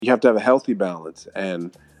You have to have a healthy balance.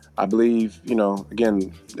 And I believe,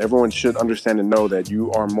 again, everyone should understand and know that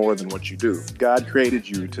you are more than what you do. God created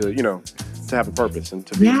you to, to have a purpose and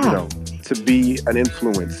to be, to be an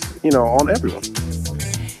influence, on everyone.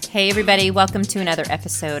 Hey everybody, welcome to another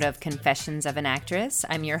episode of Confessions of an Actress.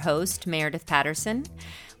 I'm your host, Meredith Patterson.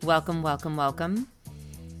 Welcome, welcome, welcome.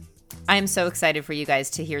 I'm so excited for you guys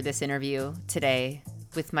to hear this interview today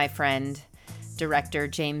with my friend, director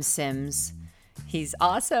James Sims. He's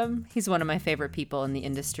awesome. He's one of my favorite people in the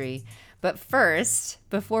industry. But first,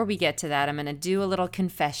 before we get to that, I'm going to do a little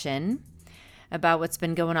confession about what's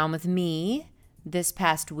been going on with me this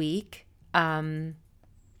past week.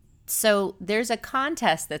 So there's a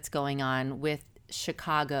contest that's going on with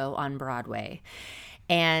Chicago on Broadway.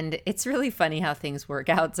 And it's really funny how things work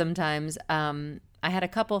out sometimes. I had a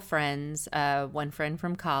couple friends, one friend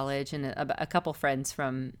from college and a couple friends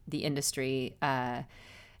from the industry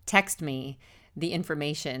text me the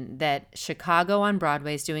information that Chicago on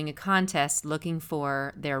Broadway is doing a contest looking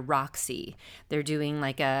for their Roxy. They're doing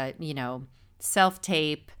like a,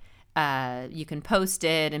 self-tape. You can post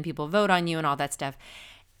it and people vote on you and all that stuff.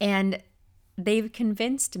 And they've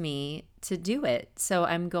convinced me to do it. So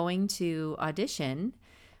I'm going to audition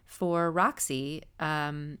for Roxy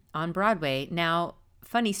on Broadway. Now,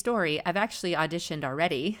 funny story, I've actually auditioned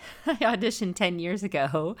already. I auditioned 10 years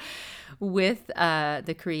ago with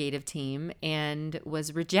the creative team and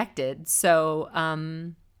was rejected. So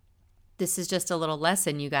this is just a little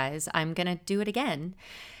lesson, you guys. I'm going to do it again.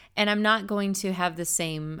 And I'm not going to have the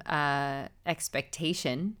same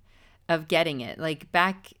expectation of getting it. Like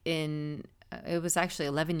back in, it was actually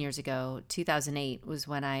 11 years ago, 2008 was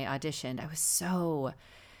when I auditioned.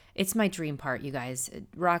 It's my dream part, you guys.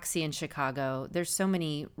 Roxy in Chicago. There's so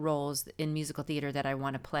many roles in musical theater that I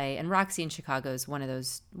want to play, and Roxy in Chicago is one of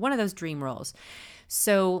those dream roles.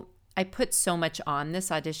 So I put so much on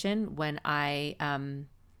this audition when I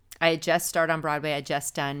had just started on Broadway. I had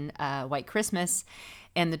just done White Christmas,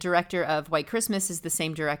 and the director of White Christmas is the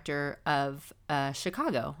same director of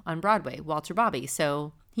Chicago on Broadway, Walter Bobby.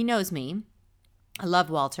 So he knows me. I love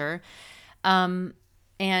Walter.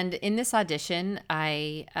 And in this audition,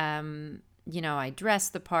 I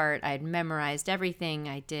dressed the part. I had memorized everything.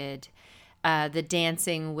 I did the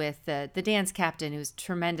dancing with the dance captain, who's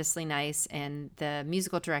tremendously nice, and the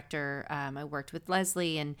musical director. I worked with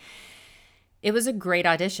Leslie, and it was a great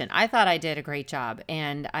audition. I thought I did a great job,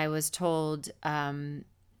 and I was told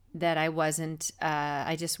that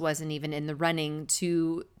I just wasn't even in the running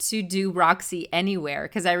to do Roxy anywhere,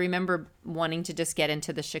 because I remember wanting to just get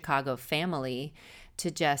into the Chicago family, to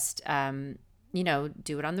just, do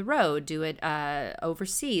it on the road, do it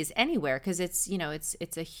overseas, anywhere, because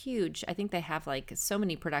it's a huge, I think they have like so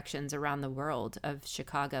many productions around the world of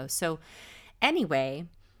Chicago. So anyway,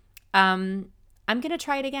 I'm going to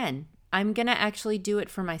try it again. I'm going to actually do it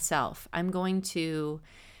for myself. I'm going to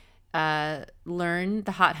learn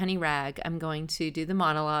the Hot Honey Rag. I'm going to do the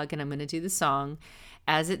monologue, and I'm going to do the song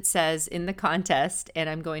as it says in the contest, and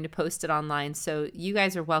I'm going to post it online. So you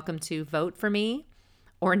guys are welcome to vote for me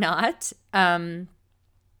or not. I'm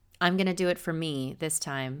going to do it for me this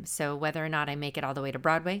time. So whether or not I make it all the way to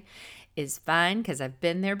Broadway is fine, because I've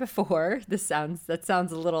been there before. That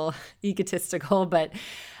sounds a little egotistical, but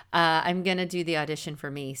I'm going to do the audition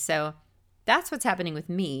for me. So that's what's happening with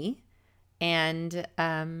me. And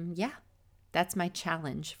that's my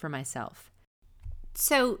challenge for myself.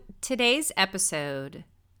 So today's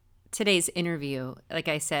interview, like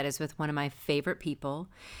I said, is with one of my favorite people,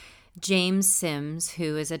 James Sims,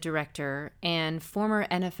 who is a director and former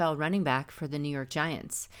NFL running back for the New York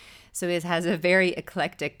Giants. So he has a very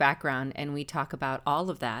eclectic background, and we talk about all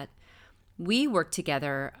of that. We worked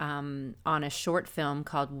together on a short film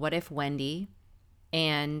called What If Wendy,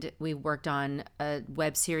 and we worked on a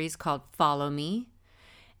web series called Follow Me,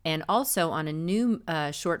 and also on a new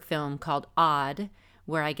short film called Odd,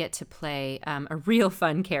 where I get to play a real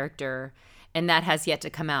fun character, and that has yet to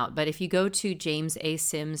come out. But if you go to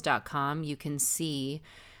jamesasims.com, you can see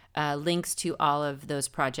links to all of those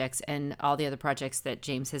projects and all the other projects that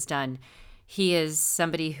James has done. He is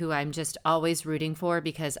somebody who I'm just always rooting for,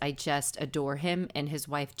 because I just adore him and his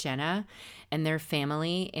wife, Jenna, and their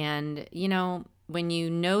family. And, when you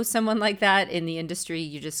know someone like that in the industry,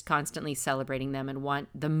 you're just constantly celebrating them and want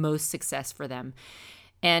the most success for them.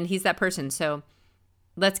 And he's that person. So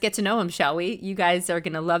let's get to know him, shall we? You guys are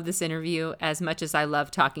going to love this interview as much as I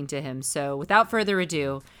love talking to him. So without further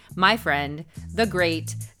ado, my friend, the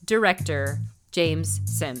great director, James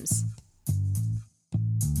Sims.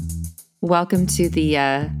 Welcome to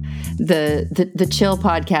the the chill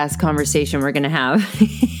podcast conversation we're going to have.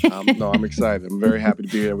 No, I'm excited. I'm very happy to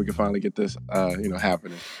be here. We can finally get this,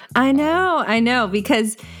 happening. I know,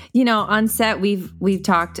 because on set we've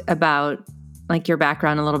talked about like your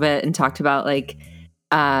background a little bit and talked about like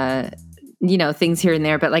things here and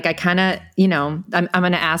there, but like I kind of I'm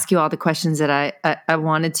going to ask you all the questions that I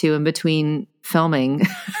wanted to in between filming.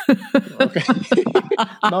 Okay.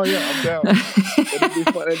 No, yeah, I'm down. It'll be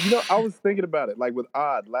fun. And, I was thinking about it like with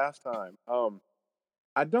Odd last time.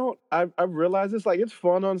 I realized it's like it's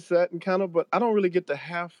fun on set and kind of, but I don't really get to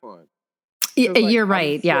have fun. Like, you're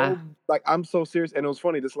right. Yeah. Like I'm so serious. And it was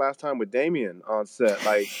funny this last time with Damien on set,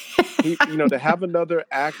 like he, to have another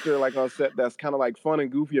actor like on set that's kind of like fun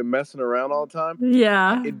and goofy and messing around all the time.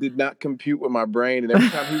 Yeah. It did not compute with my brain. And every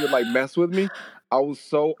time he would like mess with me, I was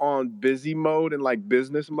so on busy mode and like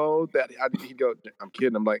business mode that he'd go, I'm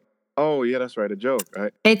kidding. I'm like, oh yeah, that's right. A joke,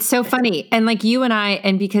 right? It's so funny. And like you and I,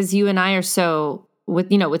 and because you and I are so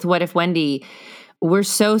with What If Wendy, we're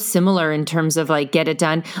so similar in terms of like get it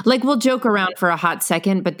done. Like we'll joke around for a hot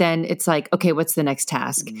second, but then it's like, okay, what's the next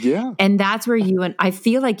task? Yeah. And that's where I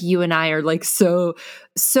feel like you and I are like so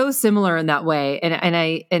similar in that way.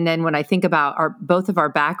 And then when I think about both of our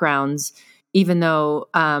backgrounds, even though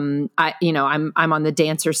I'm on the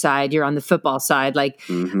dancer side, you're on the football side, like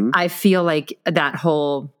I feel like that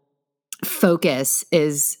whole focus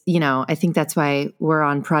is, I think that's why we're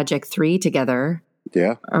on Project 3 together.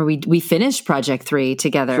 Yeah. Or we finished Project 3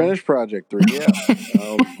 together. Finished Project 3,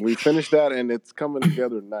 yeah. We finished that and it's coming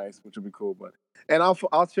together nice, which will be cool. And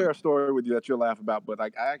I'll share a story with you that you'll laugh about, but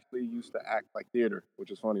like I actually used to act like theater, which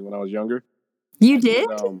is funny when I was younger. You did?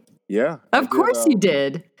 Yeah. Of course you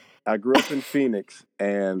did. I grew up in Phoenix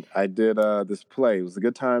and I did this play. It was The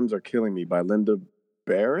Good Times Are Killing Me by Linda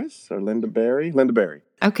Berry.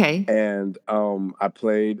 Okay. And I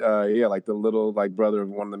played like the little like brother of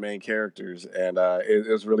one of the main characters, and it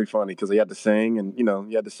was really funny because he had to sing, and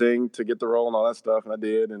you had to sing to get the role and all that stuff, and I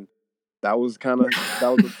did, and that was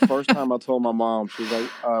the first time I told my mom. She was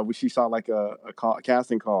like, she saw like a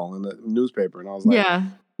casting call in the newspaper, and I was like, yeah,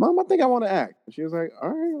 Mom, I think I want to act. And she was like, all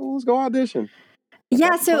right, well, let's go audition.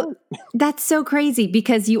 Yeah, so that's so crazy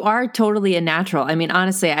because you are totally a natural. I mean,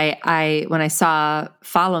 honestly, I when I saw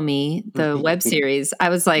Follow Me, the web series, I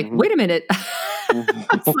was like, wait a minute.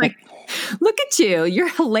 I was like, look at you. You're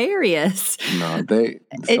hilarious. No,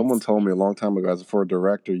 someone told me a long time ago, as for a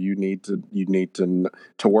director, you need to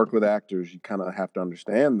work with actors, you kind of have to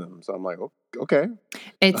understand them. So I'm like, okay.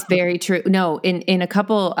 It's very true. No, in a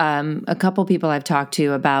couple people I've talked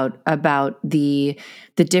to about the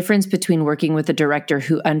difference between working with a director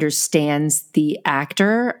who understands the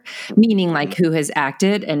actor, meaning like who has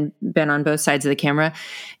acted and been on both sides of the camera.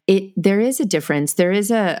 There is a difference. There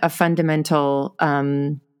is a fundamental,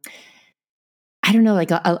 I don't know,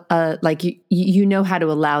 like like you know how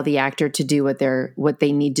to allow the actor to do what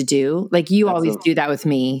they need to do. Like you always do that with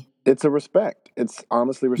me. It's a respect. It's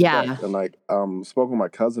honestly respect. Yeah. And like spoke with my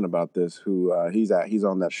cousin about this, who he's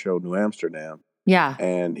on that show New Amsterdam. Yeah.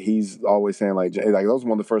 And he's always saying like that was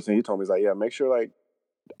one of the first things he told me. He's like, yeah, make sure like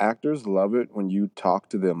actors love it when you talk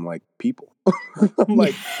to them like people. I'm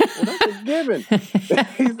like, well, that's a given.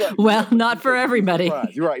 He's like, well, not for everybody.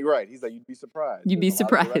 You're right. He's like, you'd be surprised. You'd be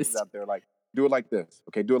surprised. Out there like, do it like this.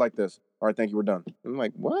 Okay, do it like this. All right, thank you, we're done. I'm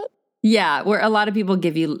like, what? Yeah, where a lot of people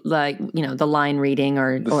give you like, the line reading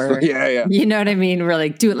or yeah. You know what I mean? We're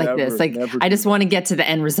like, do it like this. Like, I just want to get to the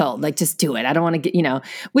end result. Like, just do it. I don't want to get,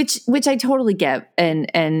 which I totally get.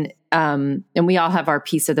 And we all have our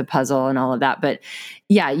piece of the puzzle and all of that. But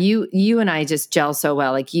yeah, you and I just gel so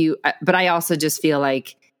well. Like but I also just feel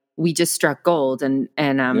like we just struck gold and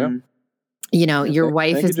your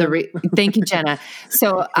wife is thank you, Jenna.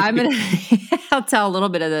 So I'll tell a little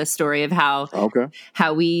bit of the story of how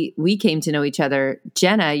we came to know each other.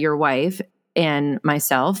 Jenna, your wife, and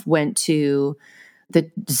myself went to the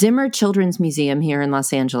Zimmer Children's Museum here in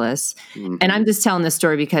Los Angeles. Mm-hmm. And I'm just telling this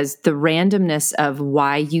story because the randomness of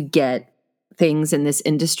why you get things in this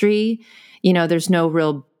industry, there's no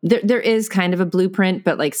real, there is kind of a blueprint,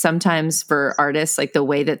 but like sometimes for artists, like the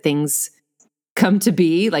way that things come to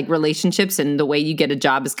be, like relationships and the way you get a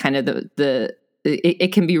job is kind of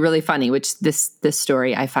it can be really funny, which this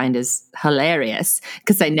story I find is hilarious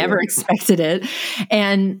because I never expected it.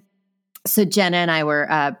 And so Jenna and I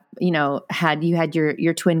were, you had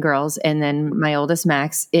your twin girls and then my oldest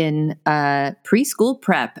Max in preschool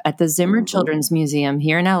prep at the Zimmer Children's Museum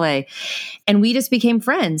here in LA. And we just became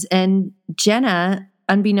friends. And Jenna,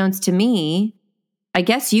 unbeknownst to me, I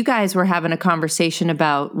guess you guys were having a conversation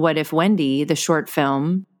about What If Wendy, the short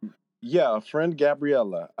film. Yeah, a friend,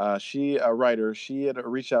 Gabriella. She a writer. She had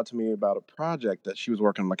reached out to me about a project that she was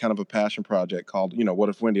working on, like kind of a passion project called, What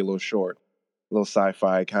If Wendy, a little short, a little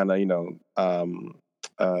sci-fi kind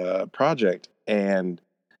of, project. And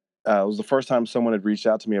it was the first time someone had reached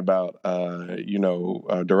out to me about,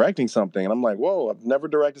 directing something. And I'm like, whoa, I've never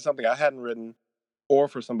directed something I hadn't written or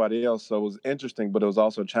for somebody else. So it was interesting, but it was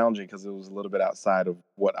also challenging because it was a little bit outside of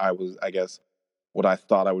what I was, I guess, what I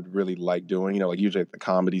thought I would really like doing, like usually like the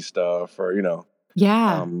comedy stuff or,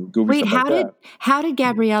 Yeah. goofy Wait, stuff like that. how did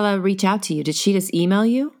Gabriella reach out to you? Did she just email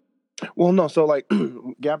you? Well, no. So like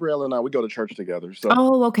Gabriella and I, we go to church together. So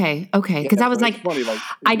Oh, okay. Okay. Because yeah, I was so it's like, funny. Like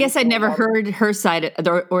I we guess I'd saw a never lot of, heard her side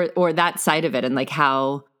or that side of it. And like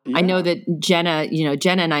how I know yeah. that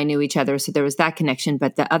Jenna and I knew each other. So there was that connection,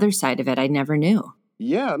 but the other side of it, I never knew.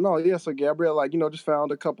 Yeah, no, yeah. So Gabrielle, like, just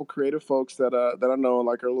found a couple creative folks that I know in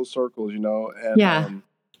like her little circles, and Yeah.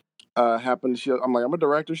 happened. I'm like, I'm a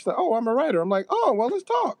director. She said, oh, I'm a writer. I'm like, oh, well, let's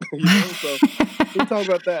talk. So we talked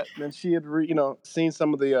about that. And then she had, seen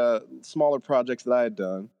some of the smaller projects that I had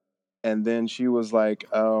done, and then she was like,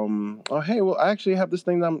 oh, hey, well, I actually have this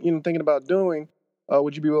thing that I'm, thinking about doing.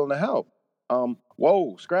 Would you be willing to help?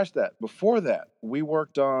 Whoa, scratch that. Before that, we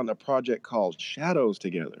worked on a project called Shadows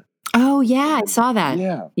together. Oh, yeah, I saw that.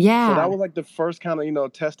 Yeah. So Yeah. that was like the first kind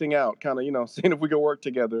of, testing out, kind of, seeing if we could work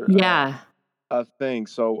together. Yeah. Thing.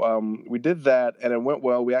 So we did that and it went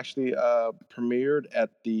well. We actually premiered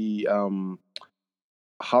at the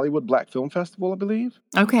Hollywood Black Film Festival, I believe.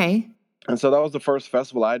 Okay. And so that was the first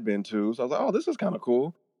festival I'd been to. So I was like, oh, this is kind of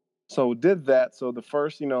cool. So did that. So the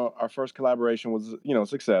first, our first collaboration was,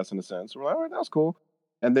 success in a sense. We're like, all right, that's cool.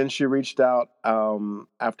 And then she reached out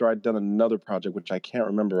after I'd done another project, which I can't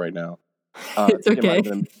remember right now. It's It might okay. have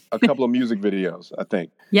been a couple of music videos, I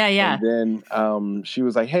think. Yeah, yeah. And then she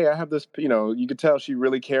was like, hey, I have this, you could tell she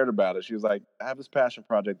really cared about it. She was like, I have this passion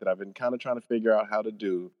project that I've been kind of trying to figure out how to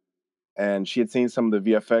do. And she had seen some of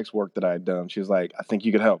the VFX work that I had done. She was like, I think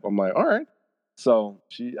you could help. I'm like, all right. So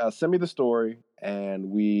she sent me the story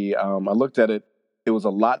and I looked at it. It was a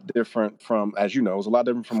lot different from, as you know, it was a lot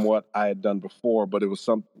different from what I had done before, but there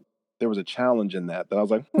was a challenge in that I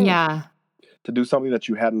was like, Yeah. To do something that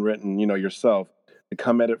you hadn't written, yourself, to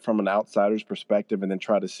come at it from an outsider's perspective and then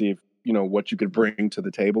try to see if, what you could bring to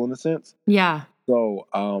the table in a sense. Yeah. So,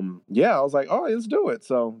 I was like, oh, let's do it.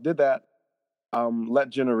 So did that.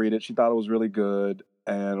 Let Jenna read it. She thought it was really good.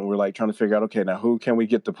 And we're like trying to figure out, okay, now who can we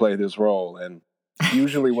get to play this role? And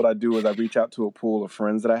usually what I do is I reach out to a pool of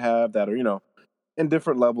friends that I have that are, in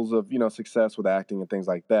different levels of, success with acting and things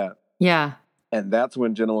like that. Yeah. And that's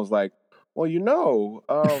when Jenna was like, well,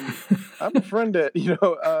 I have a friend that,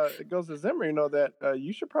 goes to Zimmer, that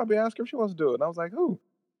you should probably ask her if she wants to do it. And I was like, who?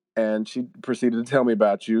 And she proceeded to tell me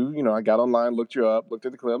about you. I got online, looked you up, looked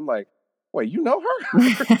at the clip. I'm like, wait, you know her?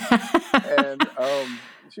 And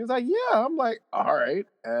she was like, yeah. I'm like, all right.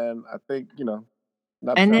 And I think,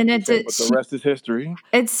 not and then but the rest is history.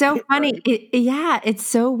 It's so funny. Right? It's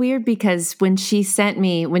so weird because when Jenna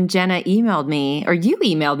emailed me, or you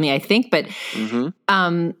emailed me, I think, but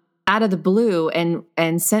out of the blue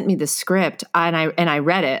and sent me the script and I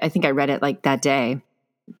read it. I think I read it like that day.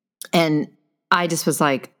 And I just was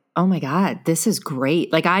like, oh my God, this is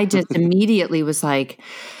great. Like I just immediately was like,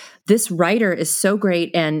 this writer is so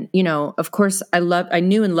great. And, of course I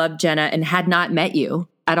knew and loved Jenna and had not met you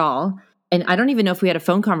at all. And I don't even know if we had a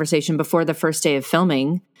phone conversation before the first day of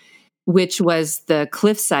filming, which was the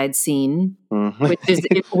cliffside scene, which is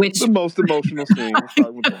the most emotional scene. Let's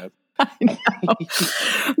start with that. I know.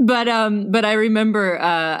 But I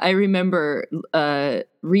remember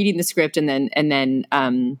reading the script and then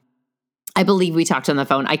I believe we talked on the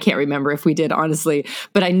phone. I can't remember if we did, honestly,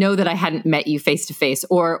 but I know that I hadn't met you face to face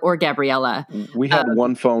or Gabriella. We had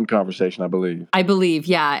one phone conversation, I believe.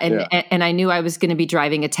 Yeah. And I knew I was going to be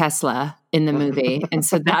driving a Tesla in the movie. And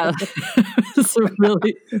so that was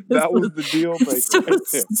the deal maker.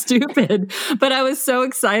 So stupid. But I was so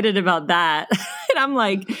excited about that. And I'm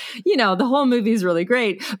like, the whole movie is really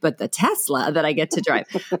great, but the Tesla that I get to drive.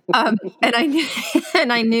 And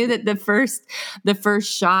I knew that the first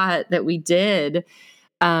shot that we did,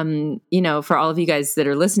 for all of you guys that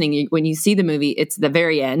are listening, when you see the movie, it's the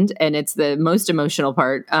very end and it's the most emotional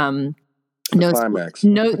part. No climax.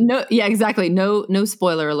 Yeah, exactly. No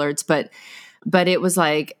spoiler alerts, but it was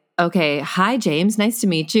like, okay, hi James, nice to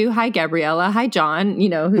meet you. Hi Gabriella. Hi John,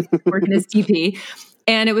 who's working as DP.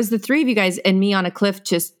 And it was the three of you guys and me on a cliff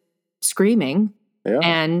just screaming. Yeah.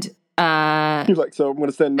 And he's like, so I'm going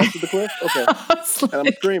to stand next to the cliff? Okay. Like, and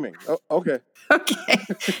I'm screaming. Oh, okay. Okay,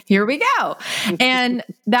 here we go. And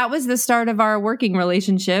that was the start of our working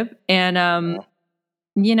relationship. And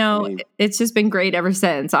I mean, it's just been great ever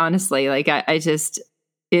since, honestly. Like I just,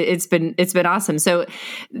 it's been awesome. So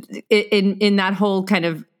in that whole kind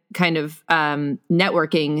of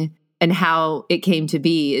networking and how it came to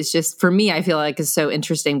be is just, for me, I feel like is so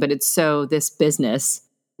interesting, but it's so this business.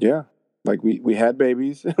 yeah. Like we had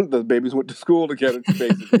babies. The babies went to school together,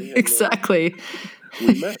 basically. Exactly.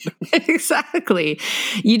 We met. Exactly.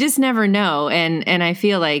 You just never know. And I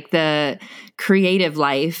feel like the creative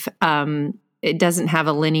life, it doesn't have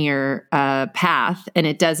a linear path, and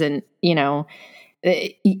it doesn't, you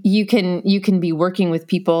can be working with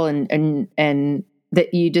people and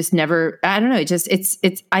that you just never, I don't know.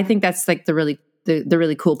 It's I think that's like the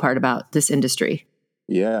really cool part about this industry.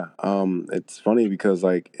 Yeah. It's funny because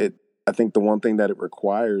I think the one thing that it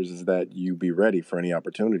requires is that you be ready for any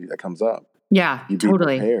opportunity that comes up. Yeah, You be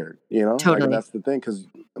totally. prepared, Totally. and that's the thing. Because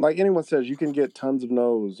like anyone says, you can get tons of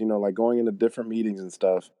no's, like going into different meetings and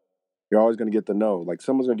stuff. You're always going to get the no. Like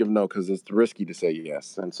someone's going to give a no because it's risky to say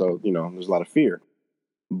yes. And so, there's a lot of fear.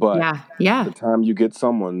 But Yeah. the time you get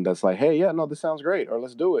someone that's like, hey, yeah, no, this sounds great, or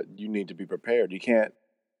let's do it, you need to be prepared. You can't,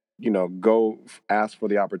 go ask for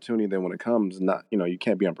the opportunity. Then when it comes, not, you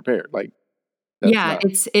can't be unprepared. Like,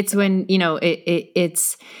 it's when,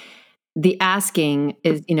 it's the asking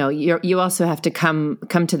is, you also have to come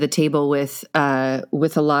to the table with a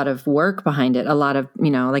lot of work behind it, a lot of,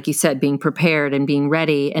 like you said, being prepared and being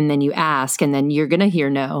ready, and then you ask, and then you're going to hear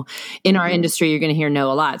no. In our industry, you're going to hear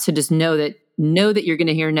no a lot. So just know that you're going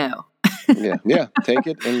to hear no. Yeah. Take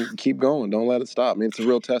it and keep going. Don't let it stop. I mean, it's a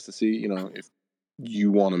real test to see, if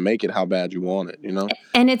you want to make it, how bad you want it,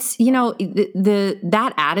 And it's,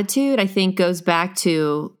 that attitude, I think, goes back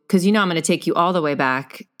to, because I'm going to take you all the way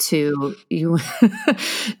back to you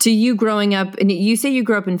to you growing up. And you say you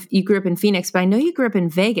grew up in Phoenix, but I know you grew up in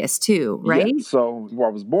Vegas too, right? Yeah, so I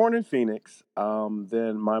was born in Phoenix.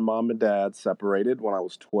 Then my mom and dad separated when I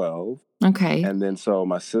was 12. Okay. And then so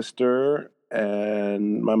my sister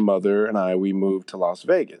and my mother and we moved to Las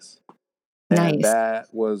Vegas. And Nice.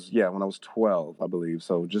 that was, when I was 12, I believe.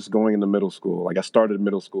 So just going into middle school. Like I started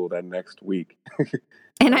middle school that next week.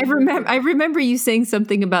 And I remember you saying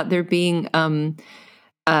something about there being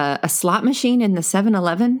a slot machine in the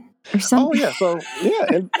 7-Eleven or something. Oh, yeah. So, yeah.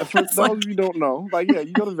 And for those of you who don't know,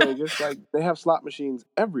 you go to Vegas, they have slot machines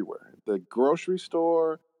everywhere. The grocery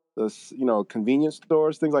store, the, convenience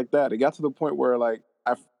stores, things like that. It got to the point where I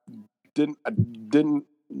didn't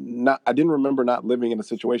remember not living in a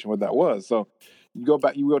situation where that was. So you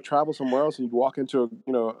go travel somewhere else and you walk into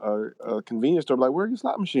a convenience store, like, where are your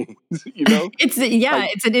slot machines?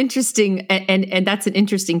 It's an interesting, and that's an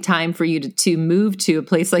interesting time for you to move to a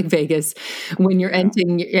place like Vegas when you're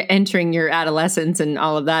entering your adolescence and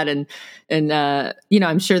all of that. And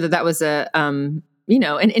I'm sure that was an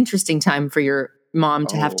interesting time for your mom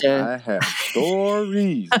to have to. I have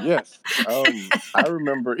stories. Yes. I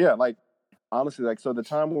remember. Yeah. Honestly, so the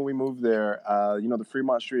time when we moved there, the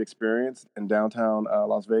Fremont Street Experience in downtown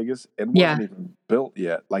Las Vegas, it wasn't even built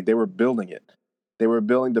yet. Like they were building it. They were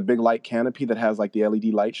building the big light canopy that has the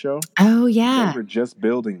LED light show. Oh yeah. They were just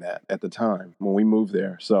building that at the time when we moved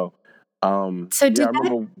there. So, I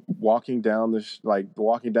remember walking down the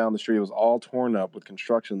street. It was all torn up with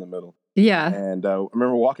construction in the middle. Yeah. And I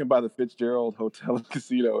remember walking by the Fitzgerald Hotel and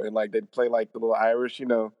Casino, and they'd play the little Irish,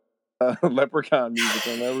 leprechaun music,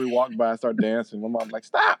 and whenever we walked by, I started dancing. My mom's like,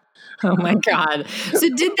 "Stop!" Oh my God! So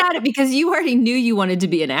did that, because you already knew you wanted to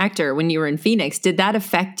be an actor when you were in Phoenix? Did that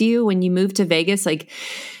affect you when you moved to Vegas?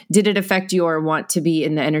 Did it affect your want to be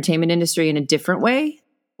in the entertainment industry in a different way?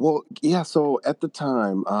 Well, yeah. So at the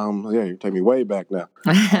time, you're taking me way back now.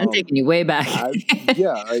 I'm taking you way back. I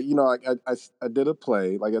did a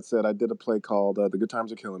play. Like I said, I did a play called "The Good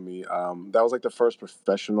Times Are Killing Me." That was the first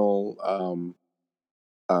professional.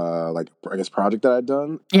 I guess project that I'd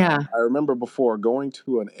done. Yeah. I remember before going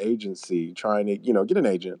to an agency trying to, get an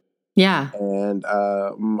agent. Yeah. And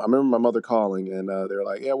I remember my mother calling, and they were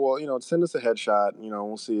like, yeah, well, send us a headshot.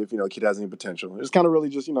 We'll see if, kid has any potential. It's kind of really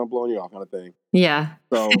just, blowing you off kind of thing. Yeah.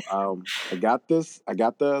 So I got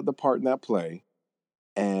the part in that play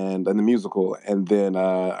and in the musical. And then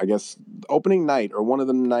I guess opening night or one of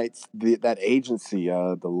the nights, that agency,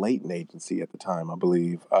 the Leighton agency at the time, I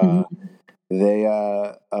believe, they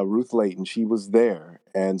Ruth Leighton, she was there,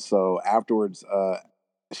 and so afterwards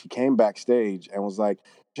she came backstage and was like,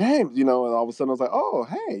 James, and all of a sudden I was like, oh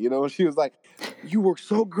hey, she was like, you were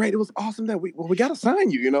so great, it was awesome that we got to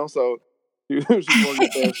sign you, so she working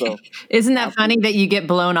there. So isn't that funny that you get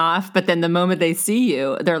blown off, but then the moment they see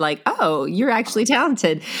you, they're like, oh, you're actually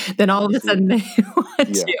talented. Then all of a sudden they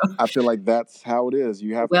want you. I feel like that's how it is.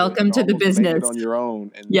 You have welcome to the business make it on your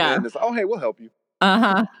own, and then it's oh hey, we'll help you.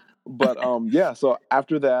 But yeah, so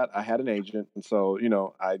after that I had an agent, and so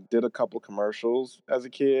I did a couple commercials as a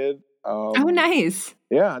kid. Oh, nice.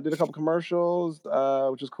 Yeah, I did a couple commercials,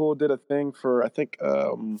 which is cool. Did a thing for, I think,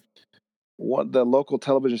 the local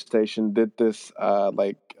television station did this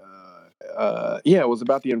yeah, it was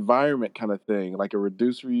about the environment kind of thing, like a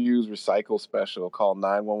reduce, reuse, recycle special called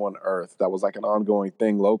 911 Earth. That was like an ongoing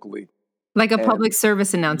thing locally. Like a And public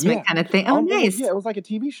service announcement kind of thing. Oh, nice. Yeah, it was like a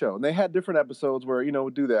TV show, and they had different episodes where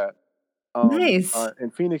would do that. Nice.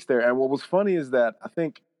 In Phoenix there. And what was funny is that I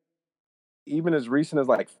think even as recent as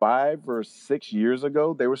like 5 or 6 years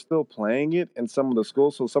ago, they were still playing it in some of the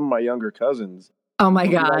schools. So some of my younger cousins. Oh my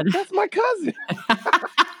God. Like, that's my cousin.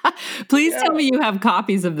 Please tell me you have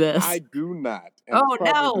copies of this. I do not. And oh,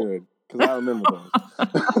 no. Good, because I remember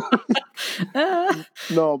those.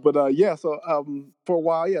 No, but yeah, so for a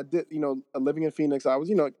while, yeah, living in Phoenix, I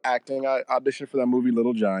was, acting. I auditioned for that movie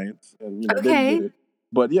Little Giants, and didn't get it.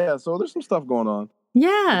 But yeah, so there's some stuff going on.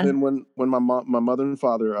 Yeah. And then when my mother and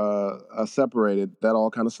father separated, that all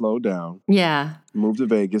kind of slowed down. Yeah. Moved to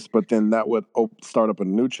Vegas, but then that would start up a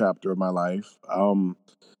new chapter of my life.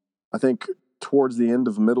 I think towards the end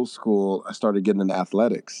of middle school, I started getting into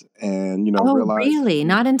athletics, and realized. Really?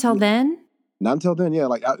 Not until then? Not until then, yeah.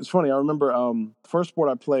 Like, it's funny. I remember first sport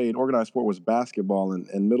I played, organized sport, was basketball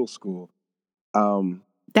in middle school.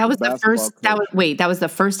 That was the first. That was the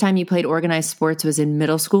first time you played organized sports. Was in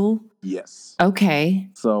middle school. Yes. Okay.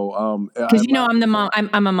 So, because I'm the mom.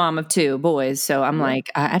 I'm a mom of 2 boys, so I'm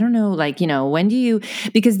like, I don't know, like, when do you?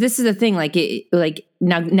 Because this is the thing, like,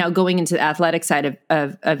 now going into the athletic side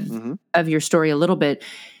of your story a little bit,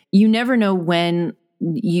 you never know when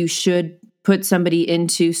you should put somebody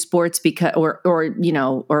into sports because,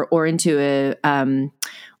 or into a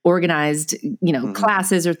organized,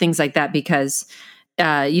 classes or things like that, because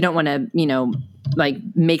you don't want to, like,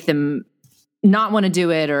 make them not want to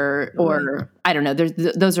do it or I don't know.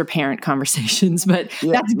 Those are parent conversations, but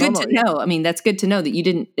that's good to know. I mean, that's good to know that you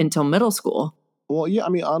didn't until middle school. Well, yeah, I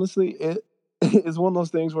mean, honestly, it is one of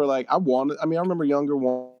those things where, like, I remember younger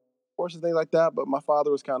courses, things like that, but my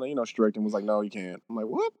father was kind of, strict and was like, no, you can't. I'm like,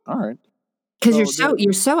 what? All right. Because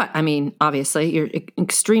you're so, I mean, obviously you're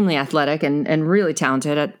extremely athletic and really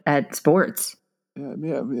talented at sports.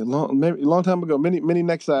 Yeah, long time ago, many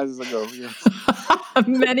neck sizes ago. Yeah.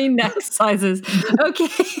 Many neck sizes. Okay.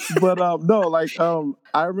 But no, like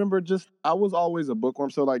I remember I was always a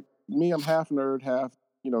bookworm. So like me, I'm half nerd, half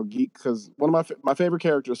geek. Because one of my favorite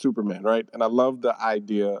characters is Superman, right? And I love the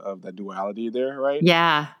idea of that duality there, right?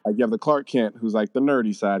 Yeah. Like you have the Clark Kent, who's like the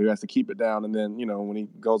nerdy side, who has to keep it down, and then when he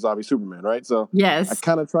goes off, he's Superman, right? So yes, I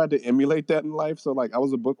kind of tried to emulate that in life. So like I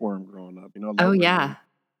was a bookworm growing up, Oh yeah.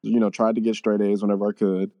 Tried to get straight A's whenever I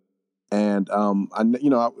could. And a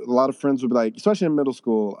lot of friends would be like, especially in middle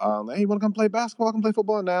school, hey, you want to come play basketball? I can play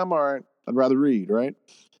football. Nah, I'm all right. I'd rather read, right?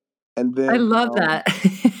 And then I love that.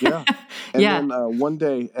 Yeah. And then one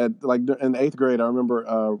day in 8th grade, I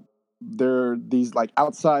remember there are these like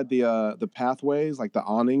outside the pathways, like the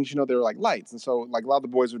awnings, there were like lights, and so like a lot of the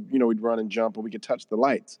boys would we'd run and jump, and we could touch the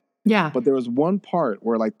lights. Yeah. But there was one part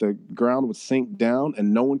where like the ground would sink down,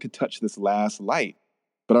 and no one could touch this last light.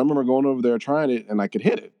 But I remember going over there trying it, and I could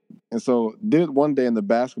hit it. And so did it one day, and the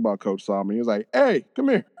basketball coach saw me. He was like, "Hey, come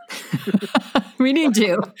here. We need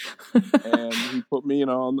you." And he put me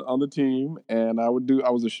on the team, and I was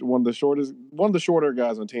one of the shorter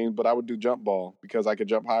guys on the team, but I would do jump ball because I could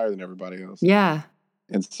jump higher than everybody else. Yeah.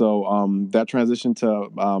 And so that transitioned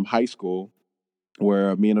to high school,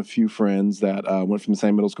 where me and a few friends that went from the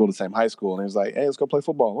same middle school to the same high school, and he was like, "Hey, let's go play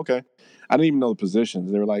football." Okay. I didn't even know the positions.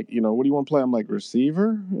 They were like, what do you want to play? I'm like,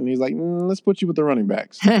 receiver? And he's like, let's put you with the running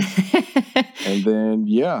backs. And then,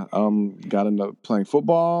 got into playing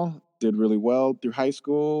football, did really well through high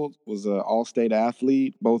school, was an all-state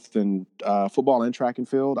athlete, both in football and track and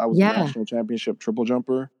field. I was a national championship triple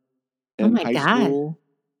jumper in high school.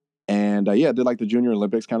 And did like the Junior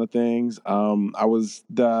Olympics kind of things. I was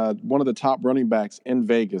one of the top running backs in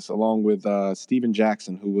Vegas, along with Steven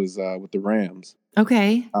Jackson, who was with the Rams.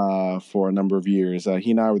 Okay. For a number of years.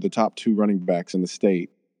 He and I were the top 2 running backs in the state.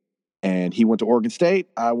 And he went to Oregon State.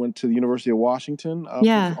 I went to the University of Washington on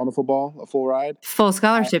the football, a full ride. Full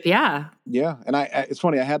scholarship, Yeah. And it's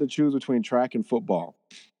funny, I had to choose between track and football.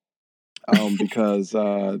 Because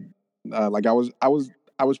like I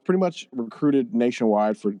was pretty much recruited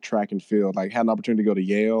nationwide for track and field. Like had an opportunity to go to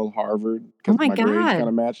Yale, Harvard, because my grades kind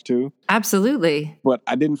of matched too. Absolutely. But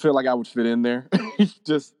I didn't feel like I would fit in there.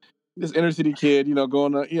 Just this inner city kid,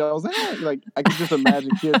 going to, I was like, hey, like I could just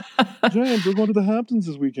imagine kids, James, we're going to the Hamptons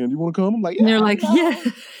this weekend. You want to come? I'm like, yeah. And they're like,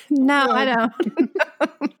 no, I don't.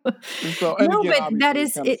 And again, but obviously, that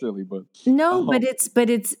it's is kind of silly, but but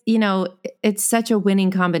it's it's such a winning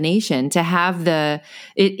combination to have I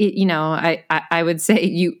would say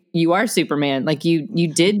you are Superman. Like you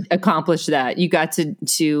did accomplish that. You got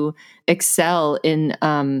to excel in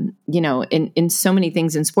in so many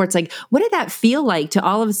things in sports. Like, what did that feel like to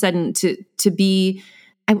all of a sudden to be,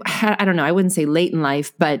 I don't know, I wouldn't say late in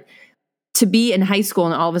life, but to be in high school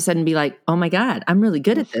and all of a sudden be like, oh my God, I'm really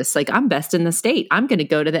good at this. Like, I'm best in the state. I'm going to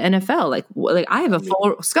go to the NFL. Like I have a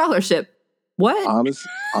full scholarship. What?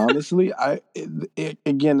 Honestly,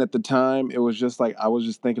 again, at the time, it was just like, I was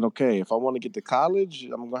just thinking, okay, if I want to get to college,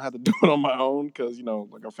 I'm going to have to do it on my own. Cause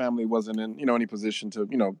like our family wasn't in, any position to,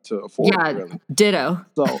 to afford it really. Ditto.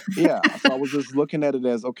 So yeah. So I was just looking at it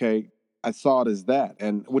as, okay, I saw it as that.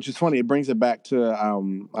 And which is funny, it brings it back to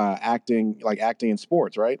acting in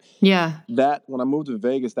sports, right? Yeah. That when I moved to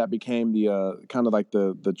Vegas, that became the kind of like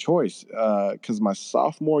the choice. Cause my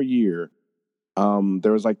sophomore year,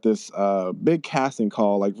 there was like this big casting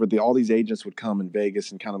call, like where all these agents would come in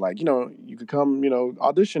Vegas and kind of like, you could come,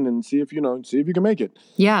 audition and see if you can make it.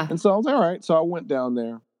 Yeah. And so I was like, all right. So I went down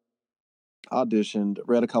there, auditioned,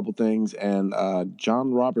 read a couple things, and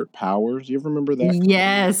John Robert Powers. You ever remember that?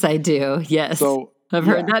 Yes, I do. Yes. So I've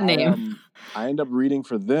heard that name. I ended up reading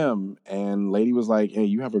for them, and lady was like, hey,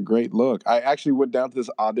 you have a great look. I actually went down to this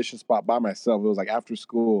audition spot by myself. It was like after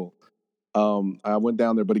school. I went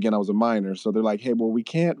down there, but again, I was a minor. So they're like, hey, well, we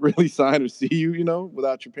can't really sign or see you,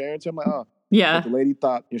 without your parents. I'm like, oh. Yeah. But the lady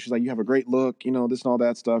thought, she's like, you have a great look, this and all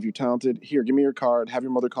that stuff. You're talented. Here, give me your card. Have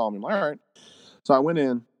your mother call me. I'm like, all right. So I went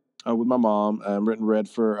in with my mom and read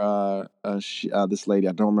for this lady.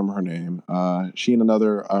 I don't remember her name. She and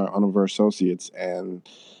another one of her associates. And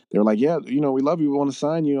they were like, yeah, we love you. We want to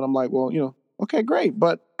sign you. And I'm like, well, okay, great.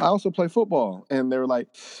 But I also play football. And they were like,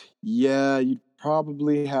 yeah, you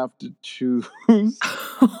probably have to choose, between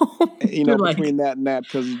that and that,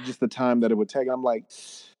 because just the time that it would take. I'm like,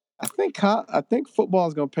 I think football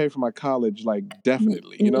is going to pay for my college, like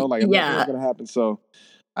definitely, like it's not going to happen. So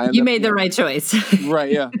you made the right choice.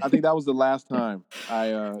 Right. Yeah. I think that was the last time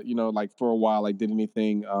I, like for a while, like did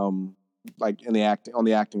anything, like on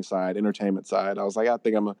the acting side, entertainment side. I was like, I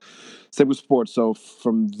think I'm gonna stick with sports. So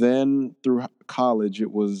from then through college,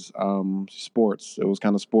 it was sports. It was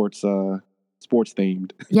kind of sports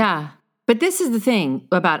themed. Yeah. But this is the thing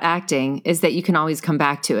about acting, is that you can always come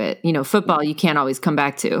back to it. Football, you can't always come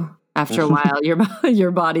back to. After a while,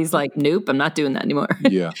 your body's like, nope, I'm not doing that anymore.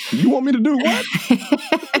 Yeah. You want me to do what?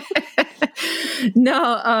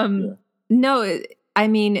 No. No, I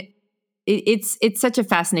mean, it's such a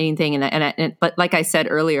fascinating thing. But like I said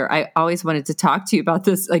earlier, I always wanted to talk to you about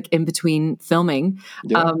this, like in between filming,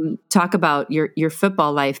 talk about your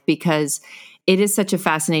football life, because it is such a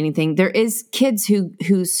fascinating thing. There is kids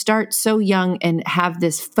who start so young and have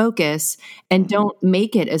this focus and don't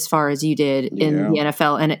make it as far as you did in the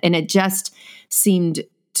NFL. And it just seemed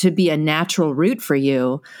to be a natural route for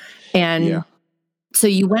you. And so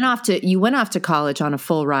you went off to college on a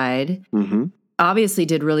full ride, obviously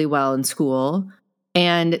did really well in school.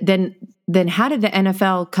 And then how did the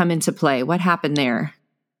NFL come into play? What happened there?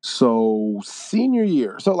 So senior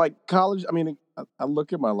year, so like college, I mean, I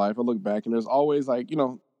look at my life, I look back, and there's always like,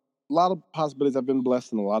 a lot of possibilities. I've been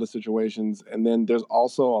blessed in a lot of situations. And then there's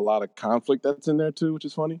also a lot of conflict that's in there too, which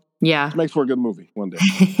is funny. Yeah. It makes for a good movie one day.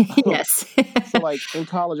 Yes. So like in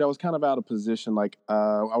college, I was kind of out of position. Like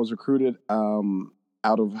I was recruited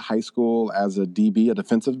out of high school as a DB, a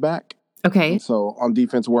defensive back. Okay. And so on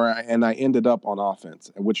defense, I ended up on offense,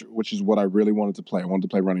 which is what I really wanted to play. I wanted to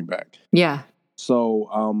play running back. Yeah.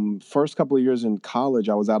 So first couple of years in college,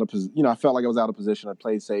 I was out of position. I felt like I was out of position. I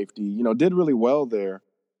played safety. Did really well there,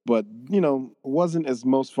 but wasn't as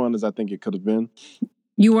most fun as I think it could have been.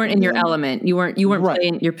 You weren't in your element. You weren't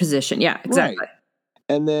playing your position. Yeah, exactly. Right.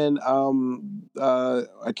 And then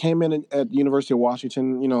I came in at University of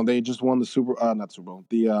Washington. They just won the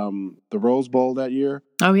Rose Bowl that year.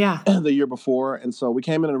 Oh yeah, the year before, and so we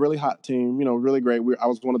came in a really hot team. Really great. I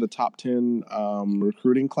was one of the top 10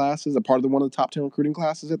 recruiting classes, one of the top 10 recruiting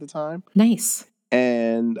classes at the time. Nice.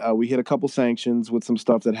 And we hit a couple sanctions with some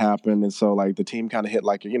stuff that happened, and so like the team kind of hit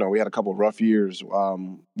we had a couple rough years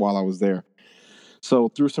while I was there. So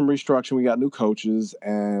through some restructuring, we got new coaches,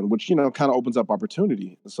 and which kind of opens up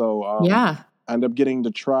opportunity. So I ended up getting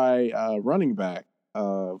to try running back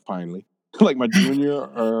finally, like my junior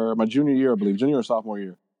year, I believe, junior or sophomore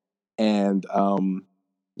year, and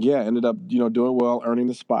ended up doing well, earning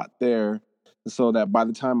the spot there. so that by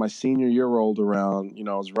the time my senior year rolled around,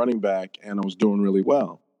 I was running back and I was doing really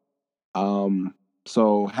well.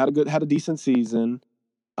 So had a decent season.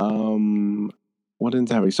 What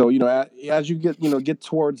ends up happening? So as you get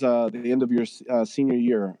towards the end of your senior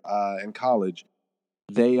year in college,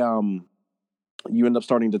 they you end up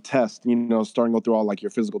starting to test. Starting to go through all like your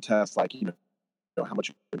physical tests, like how much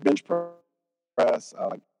you can bench press.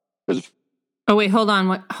 Like there's Oh wait, hold on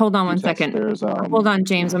one tests. second. There's Hold on,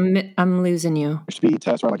 James. I'm losing you. your speed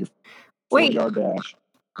test, right? Like your 40-yard dash.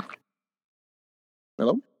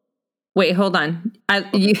 Hello. Wait, hold on. I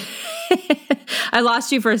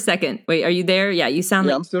lost you for a second. Wait, are you there? Yeah, you sound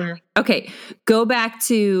like I'm still here. Okay. Go back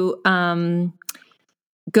to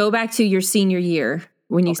your senior year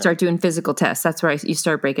when you start doing physical tests. That's where you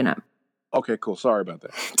start breaking up. Okay, cool. Sorry about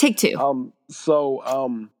that. Take two.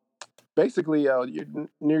 Basically,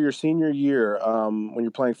 near your senior year, when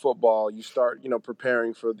you're playing football, you start,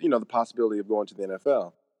 preparing for, the possibility of going to the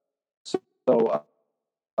NFL. So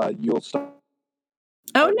you'll start.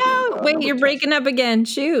 Oh no! Wait, you're breaking up again.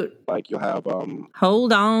 Shoot! Like you'll have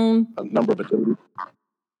hold on. A number of abilities.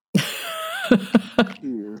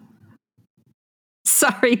 Here.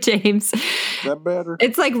 Sorry, James. Is that better?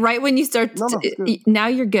 It's like right when you start. Now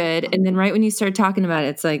you're good, and then right when you start talking about it,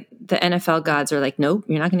 it's like the NFL gods are like, "Nope,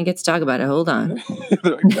 you're not going to get to talk about it. Hold on."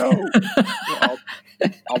 Like, no.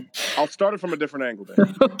 I'll start it from a different angle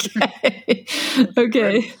then. Okay.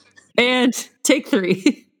 Okay. Right. And take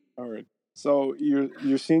three. All right. So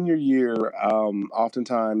your senior year,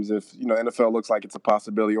 oftentimes if, NFL looks like it's a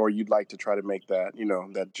possibility or you'd like to try to make that,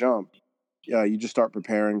 that jump, you just start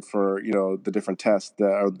preparing for, the different tests,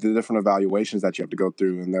 the different evaluations that you have to go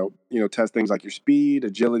through. And they'll, test things like your speed,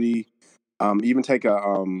 agility, even take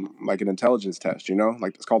like an intelligence test,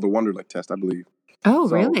 like it's called the Wonderlic test, I believe. Oh,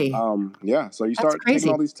 really? Yeah. So you start taking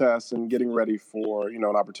all these tests and getting ready for, an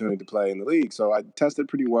opportunity to play in the league. So I tested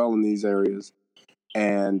pretty well in these areas.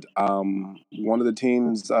 And one of the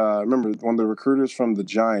teams, remember, one of the recruiters from the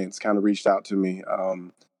Giants kind of reached out to me.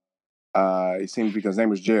 He seemed because his name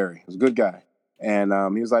was Jerry. He was a good guy. And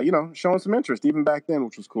he was like, showing some interest even back then,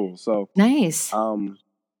 which was cool. So nice.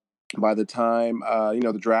 By the time,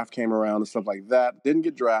 the draft came around and stuff like that, didn't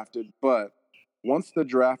get drafted. But once the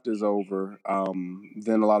draft is over,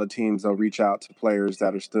 then a lot of teams, they'll reach out to players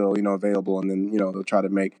that are still, available. And then, they'll try to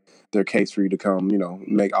make their case for you to come,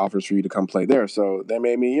 make offers for you to come play there. So they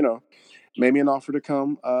made me, made me an offer to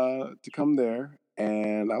come there.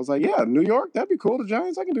 And I was like, yeah, New York, that'd be cool. The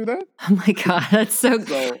Giants, I can do that. Oh my God, that's so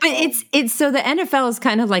good. But it's so the NFL is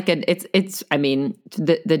kind of like I mean,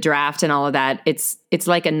 the draft and all of that, it's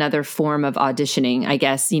like another form of auditioning, I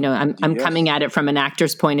guess. I'm coming at it from an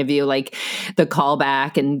actor's point of view, like the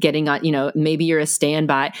callback and getting on, maybe you're a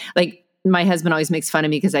standby. Like my husband always makes fun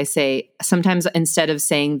of me because I say, sometimes instead of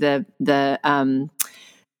saying the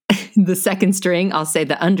second string, I'll say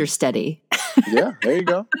the understudy. Yeah, there you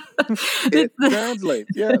go. It translates.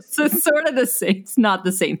 Yes, so it's sort of the same. It's not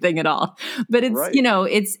the same thing at all, but it's right.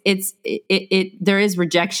 There is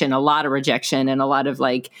rejection, a lot of rejection, and a lot of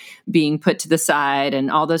like being put to the side,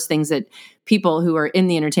 and all those things that people who are in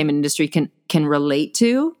the entertainment industry can relate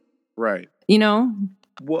to. Right.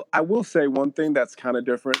 Well, I will say one thing that's kind of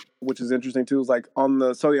different, which is interesting too, is like on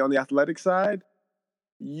the athletic side.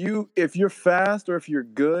 If you're fast or if you're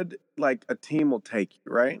good, like a team will take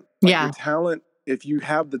you, right? Like yeah. Your talent, if you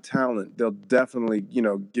have the talent, they'll definitely,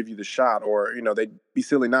 give you the shot, or, they'd be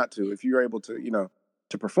silly not to if you're able to,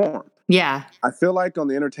 to perform. Yeah. I feel like on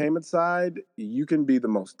the entertainment side, you can be the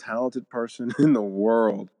most talented person in the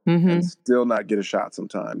world and still not get a shot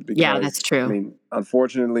sometimes. Because, yeah, that's true. I mean,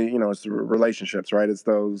 unfortunately, it's the relationships, right? It's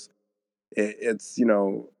those, it's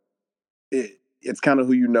kind of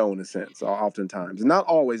who in a sense, oftentimes. Not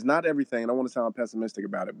always, not everything. I don't want to sound pessimistic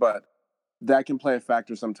about it, but that can play a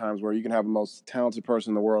factor sometimes where you can have the most talented person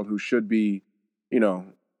in the world who should be,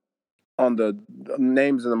 on the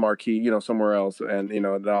names in the marquee, somewhere else. And,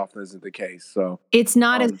 that often isn't the case. So it's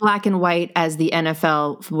not as black and white as the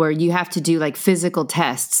NFL where you have to do like physical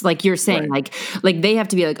tests. Like you're saying, right. like they have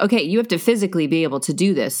to be like, okay, you have to physically be able to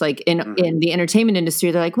do this. Like in the entertainment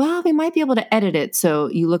industry, they're like, well, they might be able to edit it so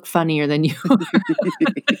you look funnier than you are.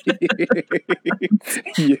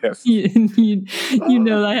 Yes. You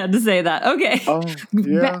know I had to say that. Okay.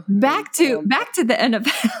 Yeah. Back to the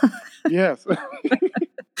NFL. Yes.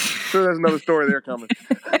 Sure, there's another story there coming.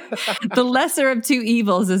 The lesser of two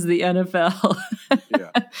evils is the NFL. Yeah.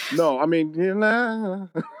 No, I mean,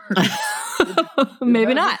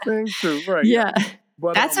 maybe not. Too, right? Yeah.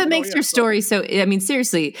 But, that's what makes your story so. I mean,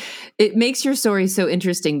 seriously, it makes your story so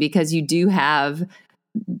interesting because you do have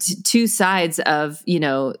two sides of,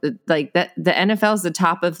 like that the NFL is the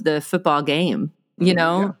top of the football game,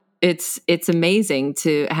 Yeah. it's amazing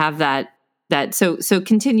to have that. So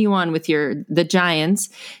continue on with the Giants.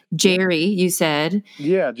 Jerry, you said.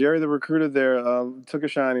 Yeah, Jerry, the recruiter there, took a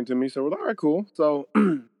shining to me. So we're like, all right, cool. So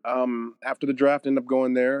after the draft, ended up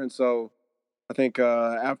going there. And so I think,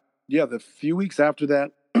 the few weeks after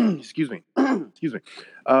that, excuse me,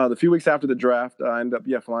 the few weeks after the draft, I ended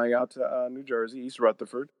up, flying out to New Jersey, East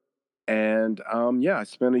Rutherford. And I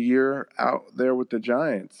spent a year out there with the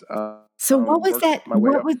Giants. So what was that?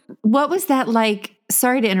 What was that like?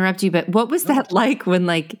 Sorry to interrupt you, but what was that like when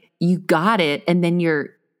like you got it and then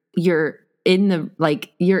you're in the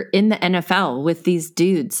NFL with these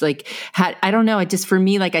dudes? Like, I don't know. For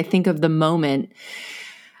me, like I think of the moment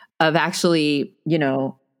of actually,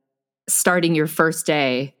 starting your first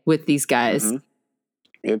day with these guys. Mm-hmm.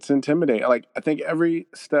 It's intimidating. Like, I think every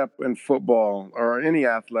step in football or any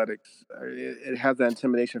athletics, it has that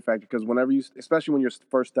intimidation factor because especially when you're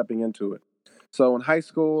first stepping into it. So in high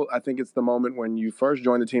school, I think it's the moment when you first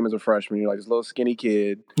join the team as a freshman. You're like this little skinny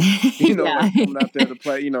kid, like coming out there to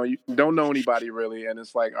play. You don't know anybody really, and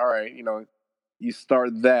it's like, all right, you start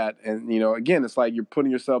that, and again, it's like you're putting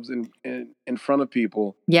yourselves in front of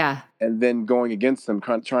people, and then going against them,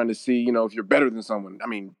 trying to see, if you're better than someone. I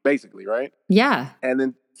mean, basically, right? Yeah. And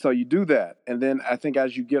then so you do that, and then I think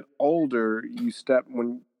as you get older, you step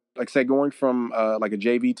say going from like a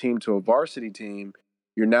JV team to a varsity team.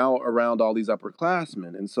 You're now around all these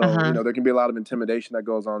upperclassmen. And so, there can be a lot of intimidation that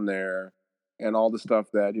goes on there and all the stuff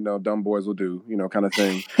that, dumb boys will do, kind of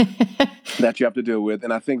thing that you have to deal with.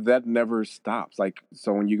 And I think that never stops. Like,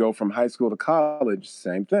 so when you go from high school to college,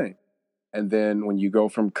 same thing. And then when you go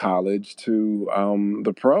from college to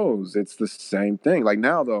the pros, it's the same thing. Like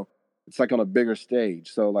now, though, it's like on a bigger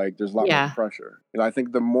stage. So like there's a lot more pressure. And I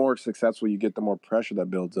think the more successful you get, the more pressure that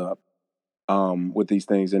builds up. With these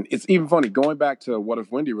things. And it's even funny, going back to What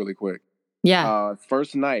If Wendy really quick. Yeah.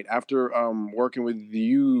 First night, after working with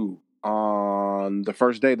you on the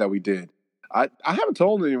first day that we did, I haven't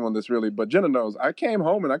told anyone this really, but Jenna knows, I came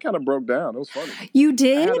home and I kind of broke down. It was funny. You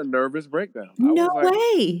did? I had a nervous breakdown. No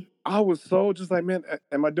way. I was so just like, man,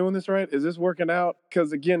 am I doing this right? Is this working out?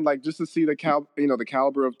 Because again, like just to see the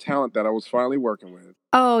caliber of talent that I was finally working with.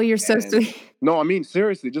 Oh, you're so sweet. No, I mean,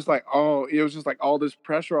 seriously, just like, it was just like all this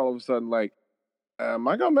pressure all of a sudden, like, am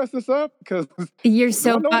I gonna mess this up? Because you're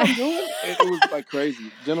so fun. It was like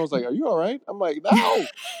crazy. Jenna was like, "Are you all right?" I'm like, "No."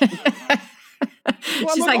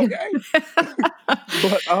 She's like, "Okay."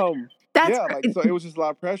 But so it was just a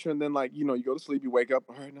lot of pressure, and then like you go to sleep, you wake up,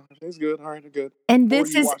 all right, no, everything's good, all right, good. And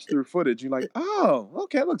this is watch through footage, you're like, oh,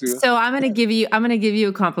 okay, it looks good. So I'm gonna give you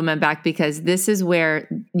a compliment back because this is where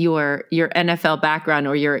your NFL background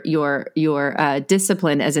or your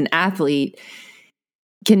discipline as an athlete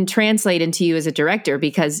can translate into you as a director,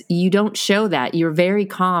 because you don't show that. You're very